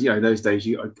in those days,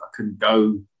 I couldn't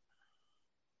go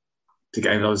to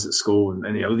games. I was at school and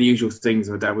the usual things.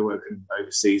 My dad was working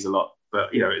overseas a lot,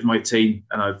 but it was my team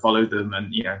and I followed them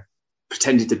and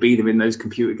pretended to be them in those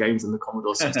computer games on the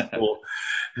Commodore 64.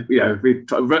 I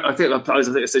think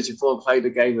I said before, I played a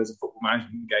game as a football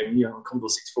management game. On Commodore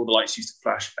 64, the lights used to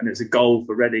flash, and it was a goal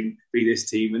for Reading to be this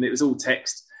team, and it was all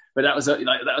text. But that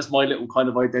was my little kind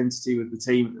of identity with the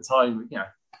team at the time.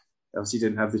 Obviously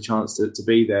didn't have the chance to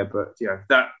be there, but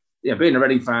being a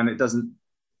Reading fan, it doesn't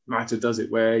matter, does it?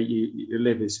 Where you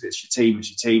live, it's your team,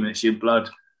 and it's your blood.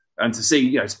 And to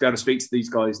see, to be able to speak to these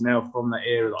guys now from that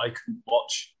era that I couldn't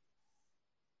watch.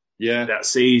 That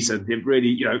season, it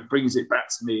really, brings it back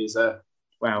to me as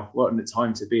wow, what a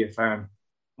time to be a fan.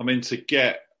 I mean, to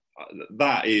get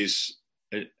that is,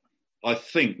 I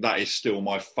think that is still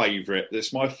my favourite.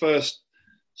 It's my first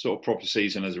sort of proper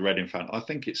season as a Reading fan. I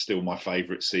think it's still my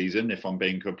favourite season, if I'm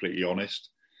being completely honest.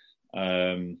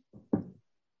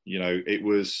 It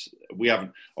was, we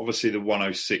haven't, obviously the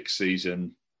 106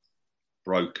 season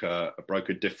broke a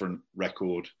different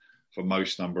record for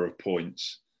most number of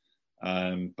points.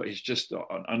 But it's just,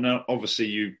 I know obviously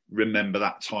you remember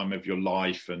that time of your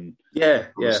life and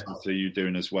stuff that you're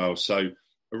doing as well. So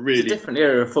it's a different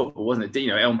era of football, wasn't it?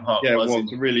 Elm Park. Yeah, it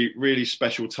was a really, really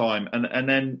special time. And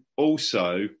then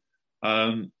also,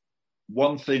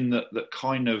 one thing that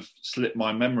kind of slipped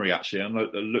my memory, actually, and I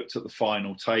looked at the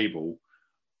final table,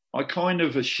 I kind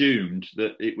of assumed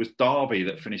that it was Derby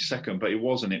that finished second, but it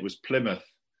wasn't. It was Plymouth.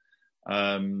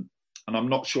 And I'm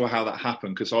not sure how that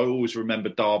happened, because I always remember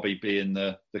Derby being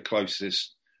the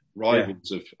closest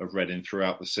rivals of Reading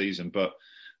throughout the season. But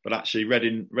actually,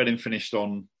 Reading finished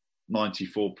on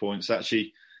 94 points.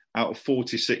 Actually, out of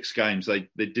 46 games, they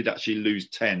did actually lose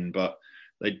 10, but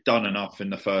they'd done enough in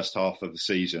the first half of the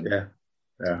season.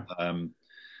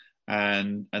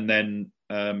 And then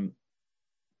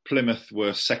Plymouth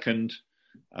were second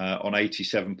on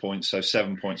 87 points, so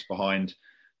 7 points behind,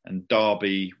 and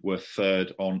Derby were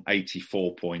third on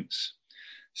 84 points.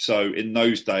 So in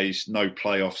those days, no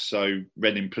playoffs. So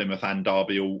Reading, Plymouth and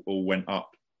Derby all went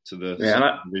up to the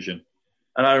division.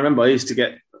 And I remember I used to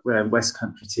get West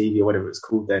Country TV or whatever it's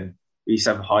called then. We used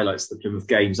to have highlights of the Plymouth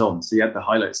games on. So you had the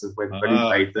highlights of when Reading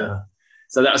played the...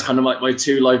 So that was kind of like my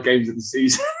 2 live games of the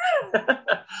season.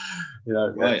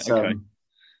 Right, okay.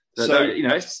 So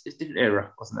it's a different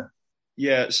era, wasn't it?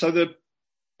 Yeah, so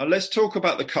let's talk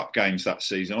about the cup games that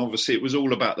season. Obviously, it was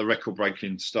all about the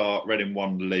record-breaking start. Reading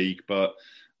won the league, but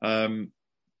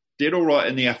did all right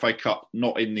in the FA Cup,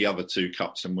 not in the other 2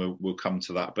 cups, and we'll come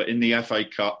to that. But in the FA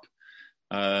Cup,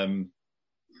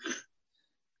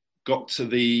 got to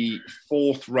the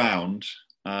 4th round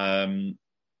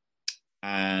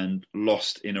and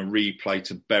lost in a replay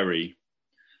to Bury.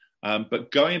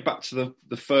 But going back to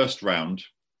the first round,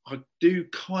 I do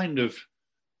kind of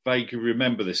vaguely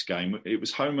remember this game. It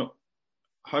was home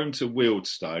to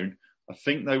Wealdstone. I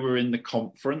think they were in the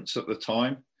conference at the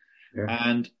time. Yeah.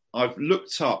 And I've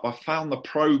looked up, I found the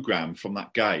programme from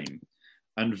that game,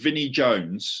 and Vinnie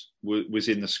Jones was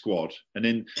in the squad. And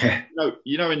in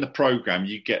in the programme,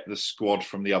 you get the squad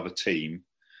from the other team.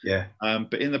 Yeah.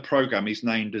 But in the programme, he's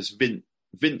named as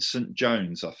Vincent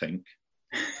Jones, I think.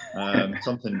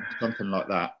 Something like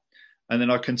that. And then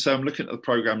I'm looking at the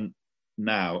programme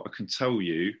now, I can tell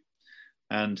you,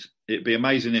 and it'd be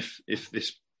amazing if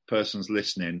this person's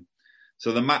listening.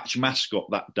 So the match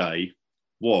mascot that day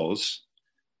was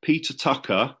Peter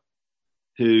Tucker,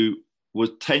 who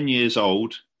was 10 years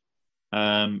old,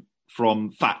 from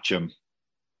Thatcham.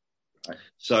 Right.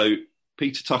 So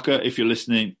Peter Tucker, if you're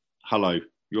listening, hello.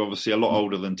 You're obviously a lot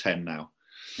older than 10 now.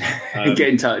 Get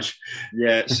in touch.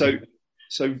 Yeah, so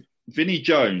Vinnie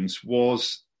Jones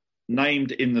was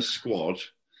named in the squad,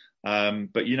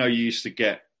 but you used to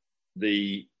get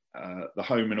the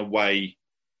home and away,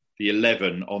 the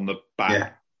 11 on the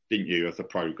back, didn't you, of the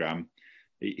programme?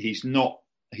 He's not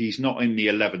in the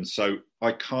 11, so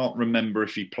I can't remember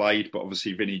if he played, but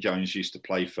obviously Vinnie Jones used to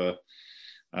play for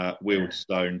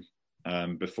Wealdstone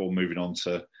before moving on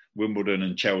to Wimbledon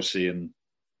and Chelsea and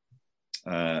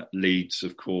Leeds,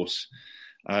 of course.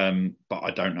 But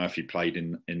I don't know if he played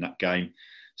in that game.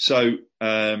 So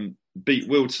beat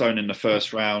Wealdstone in the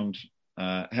first round,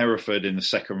 Hereford in the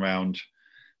second round,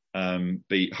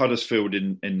 beat Huddersfield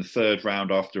in the third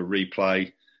round after a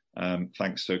replay,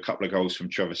 thanks to a couple of goals from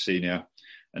Trevor Senior,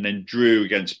 and then drew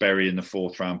against Bury in the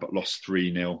 4th round, but lost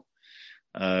 3-0.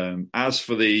 As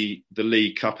for the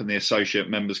League Cup and the Associate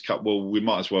Members Cup, well, we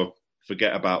might as well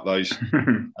forget about those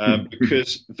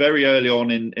because very early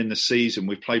on in the season,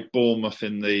 we played Bournemouth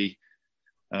in the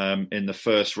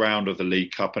first round of the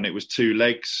League Cup, and it was 2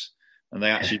 legs, and they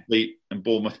actually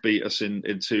Bournemouth beat us in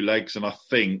 2 legs, and I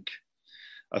think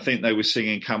they were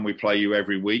singing "Can We Play You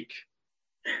Every Week."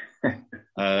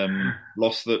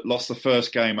 Lost the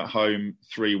first game at home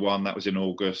 3-1. That was in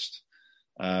August.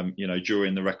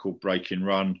 During the record-breaking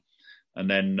run, and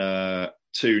then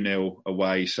 2-0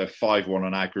 away, so 5-1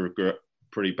 on aggregate.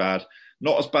 Pretty bad.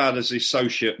 Not as bad as the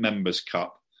Associate Members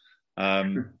Cup.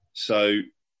 So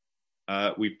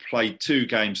we played 2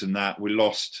 games in that. We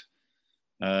lost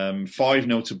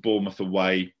 5-0 to Bournemouth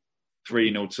away,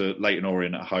 3-0 to Leyton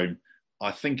Orient at home.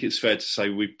 I think it's fair to say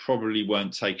we probably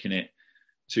weren't taking it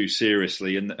too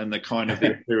seriously, and the kind of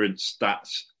the appearance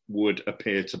stats would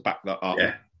appear to back that up.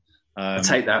 Yeah. I'd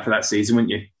take that for that season,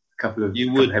 wouldn't you? Couple of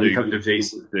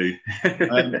these.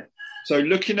 So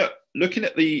looking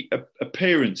at the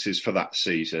appearances for that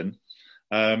season,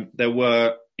 there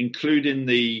were, including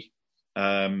the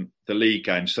league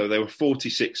games, so there were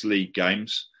 46 league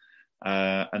games,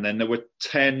 and then there were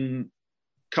 10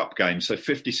 cup games, so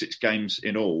 56 games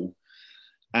in all.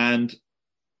 And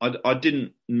I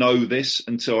didn't know this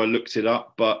until I looked it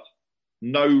up, but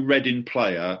no Reading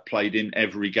player played in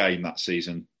every game that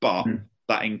season, but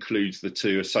that includes the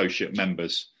 2 associate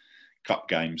members cup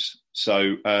games.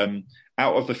 So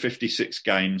out of the 56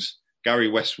 games, Gary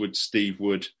Westwood, Steve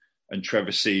Wood and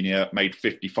Trevor Senior made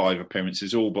 55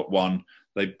 appearances, all but one.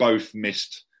 They both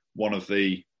missed one of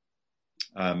the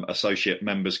associate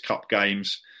members cup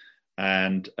games.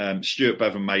 And Stuart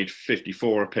Bevan made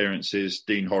 54 appearances,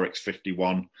 Dean Horrocks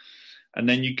 51. And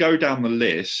then you go down the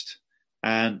list,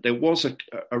 and there was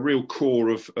a real core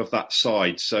of that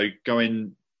side. So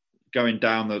going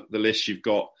down the list, you've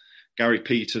got Gary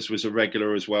Peters was a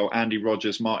regular as well, Andy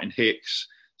Rogers, Martin Hicks,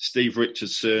 Steve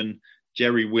Richardson,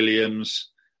 Jerry Williams.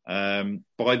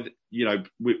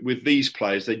 With these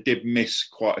players, they did miss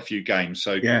quite a few games.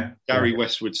 So Gary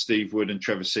Westwood, Steve Wood and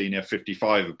Trevor Senior,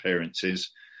 55 appearances.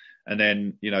 And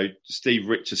then, Steve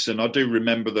Richardson, I do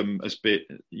remember them as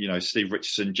Steve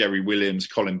Richardson, Jerry Williams,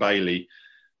 Colin Bailey,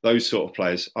 those sort of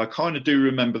players. I kind of do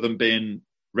remember them being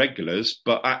regulars,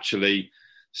 but actually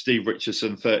Steve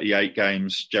Richardson, 38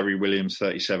 games, Jerry Williams,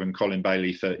 37, Colin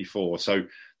Bailey, 34. So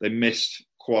they missed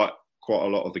quite a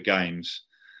lot of the games.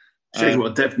 Shows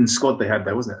what a depth in squad they had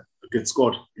there, wasn't it? A good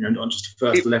squad, not just the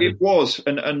first 11. It was,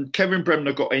 and Kevin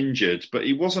Bremner got injured, but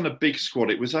he wasn't a big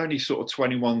squad. It was only sort of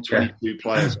 21, 22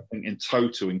 players, I think, in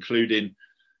total, including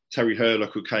Terry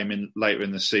Hurlock, who came in later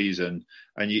in the season.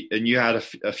 And you had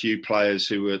a few players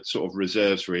who were sort of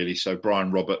reserves, really. So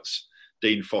Brian Roberts,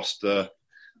 Dean Foster,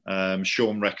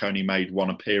 Sean Reck only made 1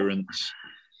 appearance.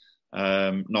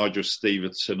 Nigel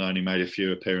Stevenson only made a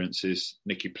few appearances.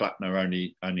 Nicky Plattner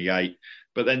only 8.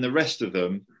 But then the rest of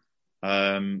them,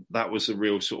 that was a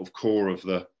real sort of core of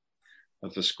the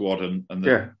squad and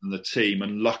the team.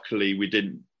 And luckily we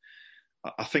didn't.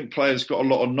 I think players got a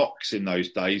lot of knocks in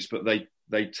those days, but they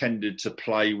tended to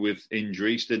play with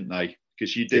injuries, didn't they?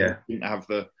 Because you didn't have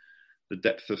the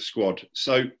depth of squad.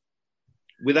 So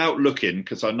without looking,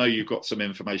 because I know you've got some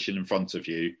information in front of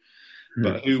you,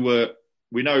 but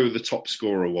we know who the top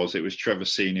scorer was. It was Trevor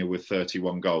Senior with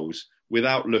 31 goals.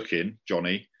 Without looking,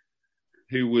 Johnny,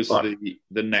 who was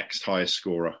the next highest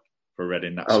scorer for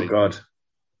Reading that season? Oh, God.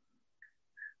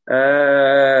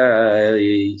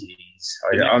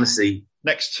 Honestly.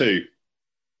 Next 2.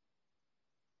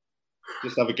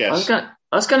 Just have a guess. I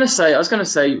was going to say,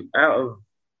 out of,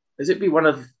 does it be one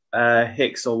of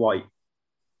Hicks or White?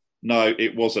 No,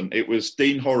 it wasn't. It was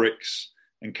Dean Horrocks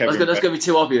and Kevin. That's going to be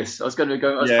too obvious. I was going to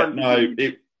go.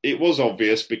 It was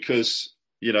obvious because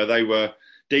they were.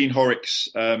 Dean Horrocks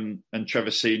and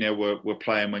Trevor Senior were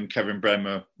playing when Kevin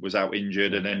Bremner was out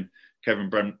injured, and then Kevin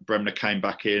Bremner came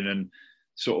back in and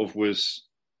sort of was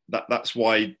that. That's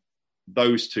why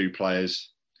those 2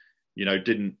 players,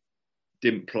 didn't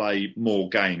play more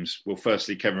games. Well,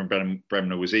 firstly, Kevin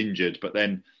Bremner was injured, but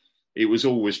then it was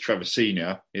always Trevor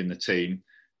Senior in the team.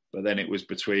 But then it was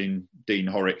between Dean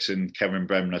Horrocks and Kevin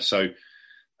Bremner. So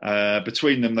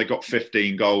between them, they got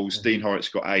 15 goals. Dean Horrocks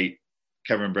got 8.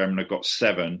 Kevin Bremner got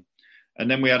 7.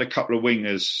 And then we had a couple of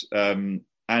wingers,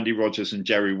 Andy Rogers and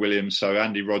Jerry Williams. So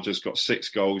Andy Rogers got 6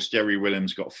 goals. Jerry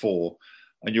Williams got 4.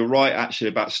 And you're right, actually,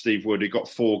 about Steve Wood. He got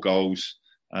 4 goals.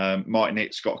 Martin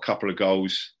Hicks got a couple of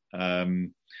goals.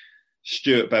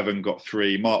 Stuart Bevan got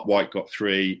 3. Mark White got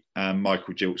 3. And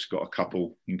Michael Gilts got a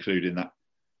couple, including that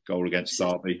goal against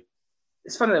Derby.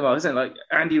 It's funny, isn't it? Like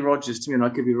Andy Rogers, to me, and I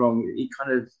could be wrong, he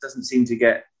kind of doesn't seem to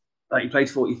get, he played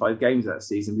 45 games that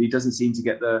season, but he doesn't seem to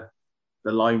get the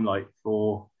limelight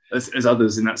as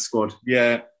others in that squad.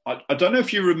 Yeah, I don't know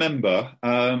if you remember.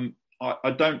 I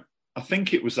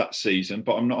think it was that season,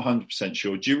 but I'm not 100%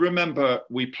 sure. Do you remember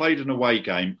we played an away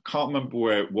game? Can't remember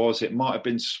where it was. It might have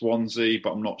been Swansea,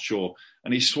 but I'm not sure.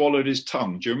 And he swallowed his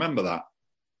tongue. Do you remember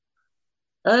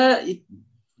that?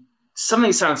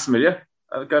 Something sounds familiar.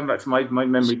 Going back to my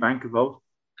memory bank of old.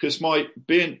 Because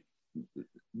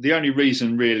the only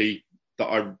reason really that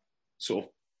I sort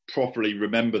of properly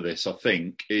remember this, I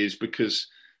think, is because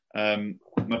my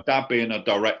dad being a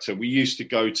director, we used to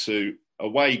go to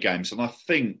away games, and I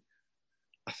think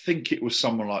it was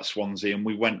someone like Swansea, and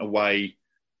we went away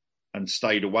and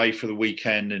stayed away for the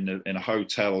weekend in a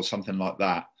hotel or something like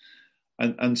that.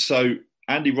 And so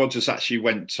Andy Rogers actually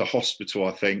went to hospital,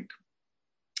 I think,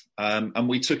 and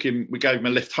we gave him a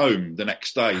lift home the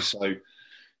next day. So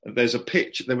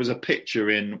there was a picture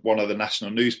in one of the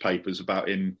national newspapers about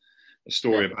him, a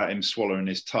story about him swallowing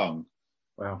his tongue.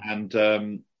 Wow.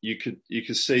 And you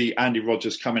could see Andy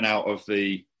Rogers coming out of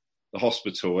the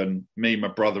hospital, and me, my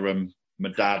brother and my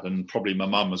dad, and probably my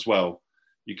mum as well.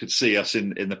 You could see us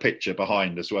in the picture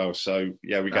behind as well. So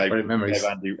yeah, we gave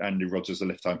Andy Rogers a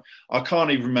lift home. I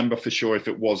can't even remember for sure if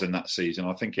it was in that season.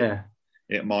 I think it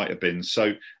it might have been.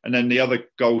 So, and then the other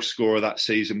goal scorer that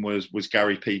season was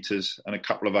Gary Peters, and a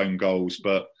couple of own goals.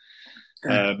 But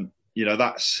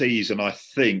that season, I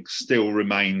think, still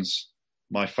remains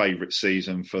my favourite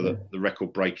season for the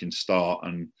record-breaking start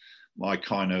and my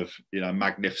kind of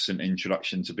magnificent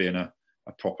introduction to being a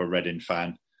proper Reading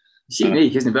fan. It's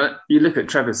unique, isn't it? But you look at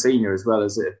Trevor Senior as well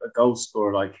as a goal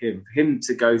scorer like him. For him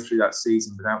to go through that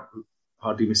season without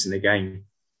hardly missing a game.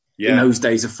 In those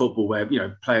days of football where,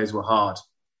 players were hard.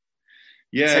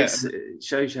 Yeah. It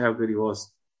shows you how good he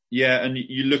was. Yeah, and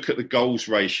you look at the goals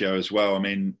ratio as well. I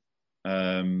mean,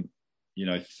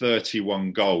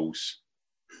 31 goals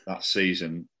that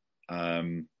season.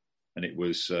 And it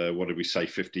was, what did we say,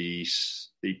 50...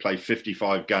 He played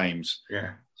 55 games.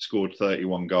 Yeah. Scored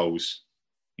 31 goals.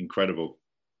 Incredible.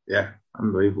 Yeah,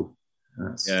 unbelievable.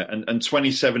 And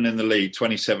 27 in the league,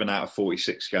 27 out of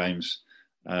 46 games.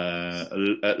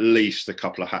 At least a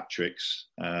couple of hat-tricks.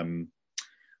 I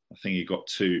think he got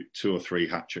two or three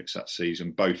hat-tricks that season.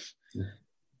 Both,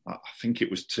 I think it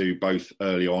was two, both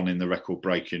early on in the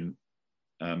record-breaking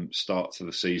start to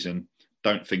the season.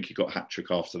 Don't think he got a hat-trick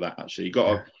after that, actually. He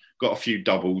got a few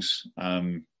doubles.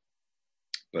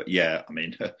 But yeah, I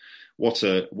mean, what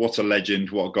a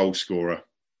legend, what a goal scorer.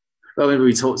 Well, maybe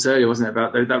we talked earlier, wasn't it,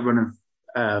 about that run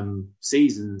of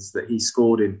seasons that he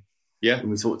scored in. Yeah, and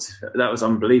we talked. That was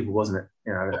unbelievable, wasn't it?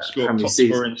 Top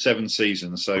scorer in 7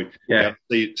 seasons. So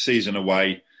the season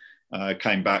away,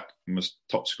 came back and was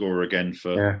top scorer again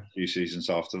for a few seasons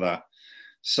after that.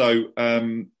 So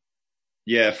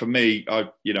for me, I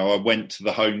went to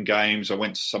the home games. I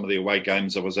went to some of the away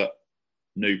games. I was at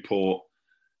Newport.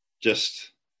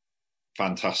 Just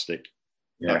fantastic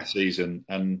that season,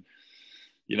 and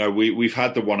we've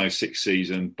had the 106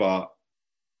 season, but.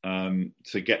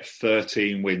 To get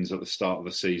 13 wins at the start of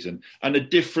the season and a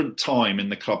different time in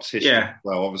the club's history. Yeah.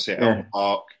 Well, obviously at Elm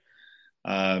Park,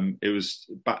 it was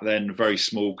back then a very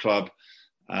small club,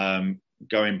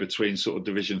 going between sort of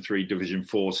Division 3, Division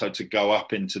 4. So to go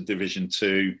up into Division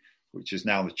 2, which is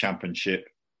now the Championship,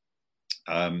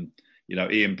 Ian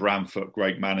Branfoot,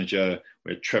 great manager.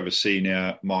 We had Trevor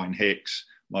Senior, Martin Hicks,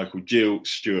 Michael Gilks,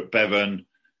 Stuart Bevan,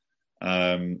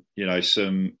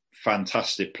 some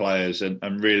fantastic players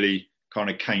and really kind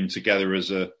of came together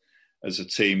as a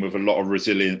team with a lot of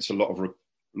resilience, a lot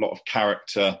of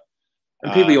character.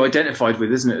 And people you identified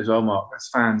with, isn't it, as well, Mark? As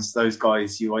fans, those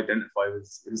guys you identify with,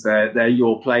 because they're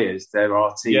your players, they're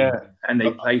our team, and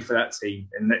they play for that team.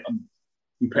 And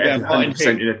you put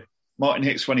 100% in it. Martin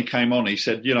Hicks, when he came on, he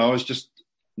said, I was just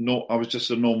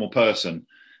a normal person,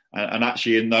 and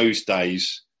actually in those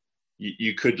days,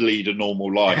 you could lead a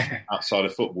normal life outside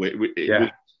of football.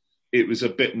 It was a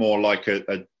bit more like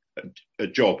a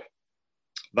job.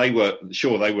 They were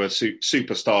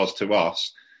superstars to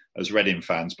us as Reading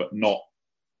fans, but not,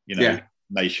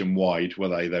 nationwide, were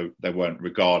they? They weren't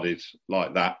regarded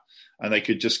like that. And they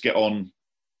could just get on,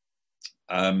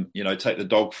 take the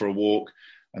dog for a walk,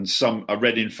 and a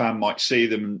Reading fan might see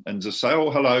them and just say,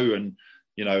 "Oh, hello," and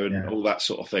all that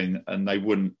sort of thing, and they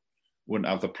wouldn't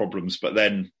have the problems. But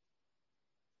then,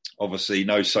 obviously,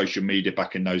 no social media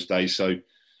back in those days, so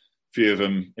few of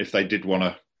them, if they did want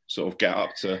to sort of get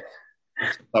up to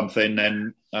something,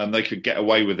 then they could get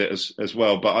away with it as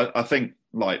well. But I think,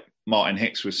 like Martin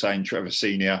Hicks was saying, Trevor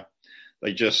Senior,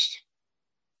 they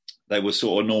were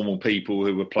sort of normal people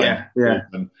who were playing for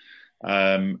them,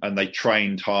 and they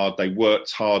trained hard, they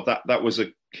worked hard. That was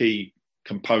a key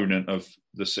component of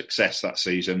the success that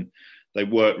season. They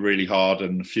worked really hard,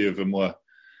 and a few of them were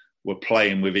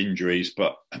playing with injuries,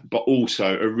 but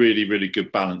also a really, really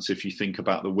good balance if you think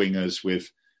about the wingers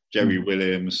with Jerry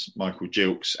Williams, Michael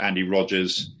Gilks, Andy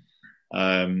Rogers,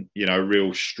 a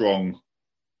real strong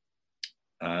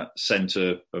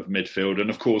centre of midfield. And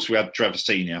of course we had Trevor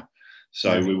Senior,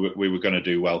 so we were going to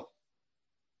do well.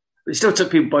 It still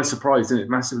took people by surprise, didn't it?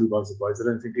 Massively by surprise. I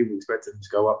don't think people expected them to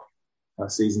go up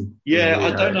that season. Yeah,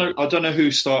 I don't know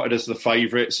who started as the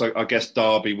favourites. So I guess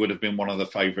Derby would have been one of the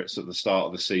favourites at the start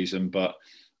of the season, but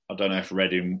I don't know if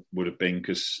Reading would have been,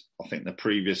 because I think the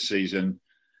previous season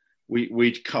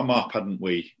we'd come up, hadn't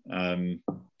we? I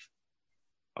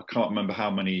can't remember how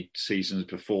many seasons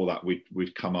before that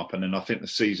we'd come up, and then I think the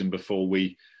season before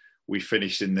we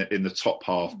finished in the top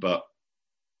half, but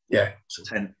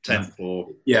 10th or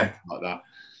like that.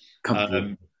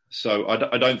 So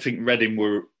I don't think Reading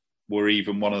were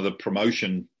even one of the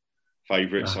promotion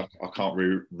favourites. I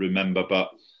can't remember, but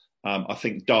I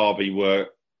think Derby were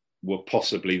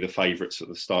possibly the favourites at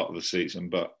the start of the season.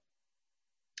 But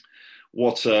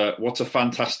what a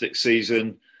fantastic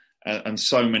season, and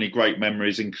so many great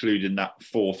memories, including that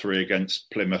 4-3 against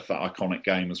Plymouth, that iconic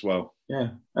game as well. Yeah,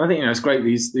 and I think it's great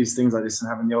these things like this and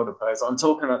having the older players. I'm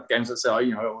talking about the games that say I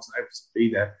wasn't able to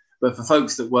be there, but for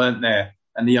folks that weren't there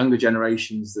and the younger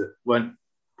generations that weren't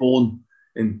born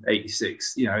in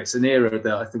 '86, it's an era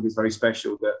that I think is very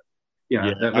special that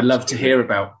that we'd love to hear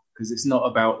about, because it's not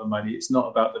about the money, it's not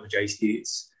about the Madejski,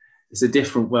 it's a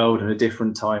different world and a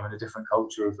different time and a different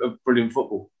culture of brilliant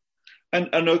football.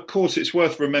 And of course, it's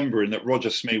worth remembering that Roger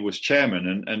Smee was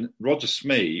chairman, and Roger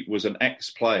Smee was an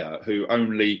ex-player who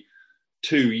only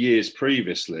 2 years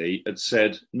previously had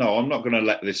said, no, I'm not going to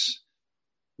let this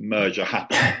merger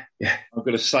happen. Yeah. I'm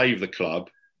going to save the club.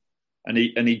 And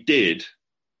he did.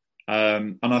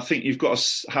 And I think you've got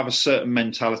to have a certain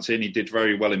mentality, and he did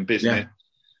very well in business.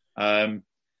 Yeah.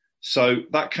 So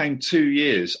that came 2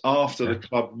 years after the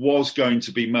club was going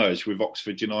to be merged with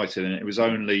Oxford United, and it was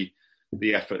only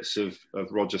the efforts of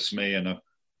Roger Smee and a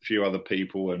few other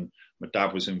people, and my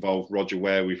dad was involved. Roger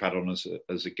Ware, we've had on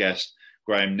as a guest.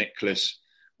 Graham Nicholas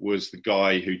was the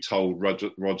guy who told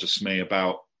Roger Smee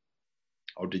about,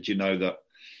 did you know that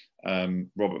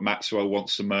Robert Maxwell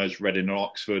wants to merge Reading and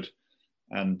Oxford?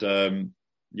 And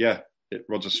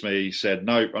Roger Smee said,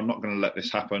 no, I'm not going to let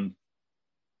this happen.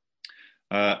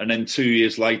 And then 2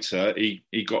 years later,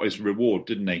 he got his reward,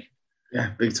 didn't he?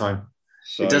 Yeah, big time.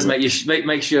 So, it does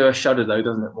makes you shudder, though,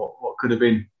 doesn't it? What could have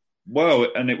been? Well,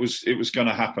 and it was going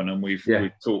to happen, and we've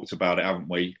talked about it, haven't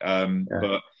we?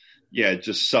 But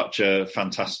just such a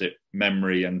fantastic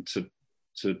memory, and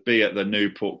to be at the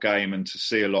Newport game and to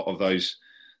see a lot of those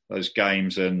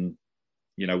games, and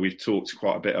we've talked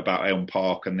quite a bit about Elm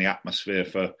Park and the atmosphere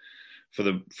for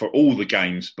all the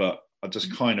games, but I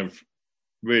just kind of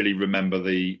really remember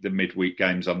the midweek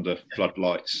games under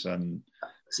floodlights, and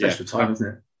special time, isn't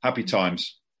it? Happy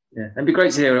times. Yeah, and it'd be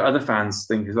great to hear other fans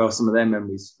think as well some of their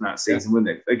memories from that season,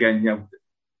 wouldn't it? Again,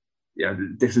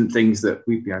 different things that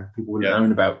people wouldn't have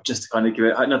known about, just to kind of give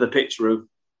it another picture of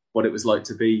what it was like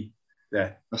to be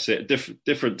there. That's it,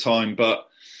 different time, but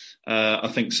I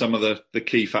think some of the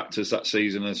key factors that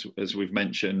season, as we've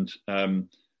mentioned,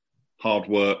 hard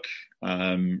work,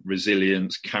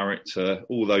 resilience, character,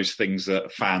 all those things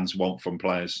that fans want from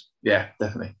players. Yeah,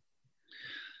 definitely.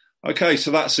 Okay, so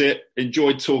that's it.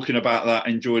 Enjoyed talking about that,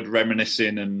 enjoyed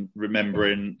reminiscing and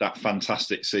remembering that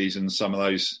fantastic season, some of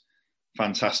those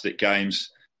fantastic games.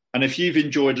 And if you've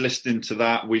enjoyed listening to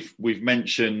that, we've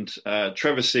mentioned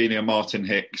Trevor Senior, Martin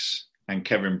Hicks and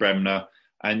Kevin Bremner.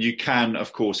 And you can,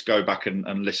 of course, go back and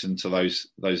listen to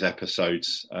those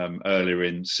episodes earlier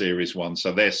in Series 1.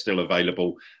 So they're still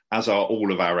available, as are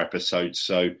all of our episodes.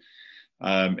 So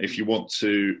if you want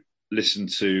to listen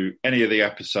to any of the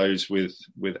episodes with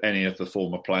any of the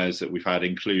former players that we've had,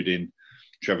 including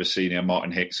Trevor Senior,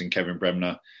 Martin Hicks and Kevin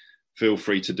Bremner, feel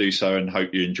free to do so, and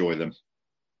hope you enjoy them.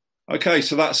 Okay,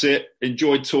 so that's it.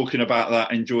 Enjoyed talking about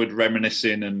that, enjoyed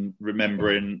reminiscing and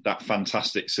remembering that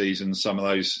fantastic season, some of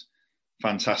those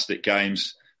fantastic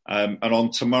games. And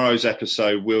on tomorrow's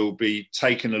episode, we'll be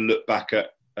taking a look back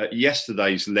at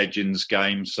yesterday's Legends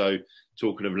game. So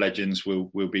talking of Legends, we'll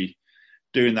be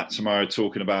doing that tomorrow,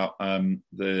 talking about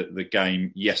the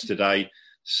game yesterday.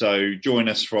 So join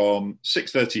us from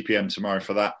 6:30 p.m. tomorrow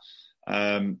for that.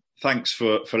 Thanks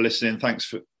for listening.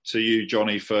 Thanks to you,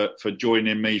 Johnny, for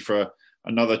joining me for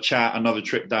another chat, another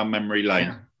trip down memory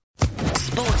lane.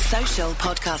 Sports Social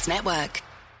Podcast Network.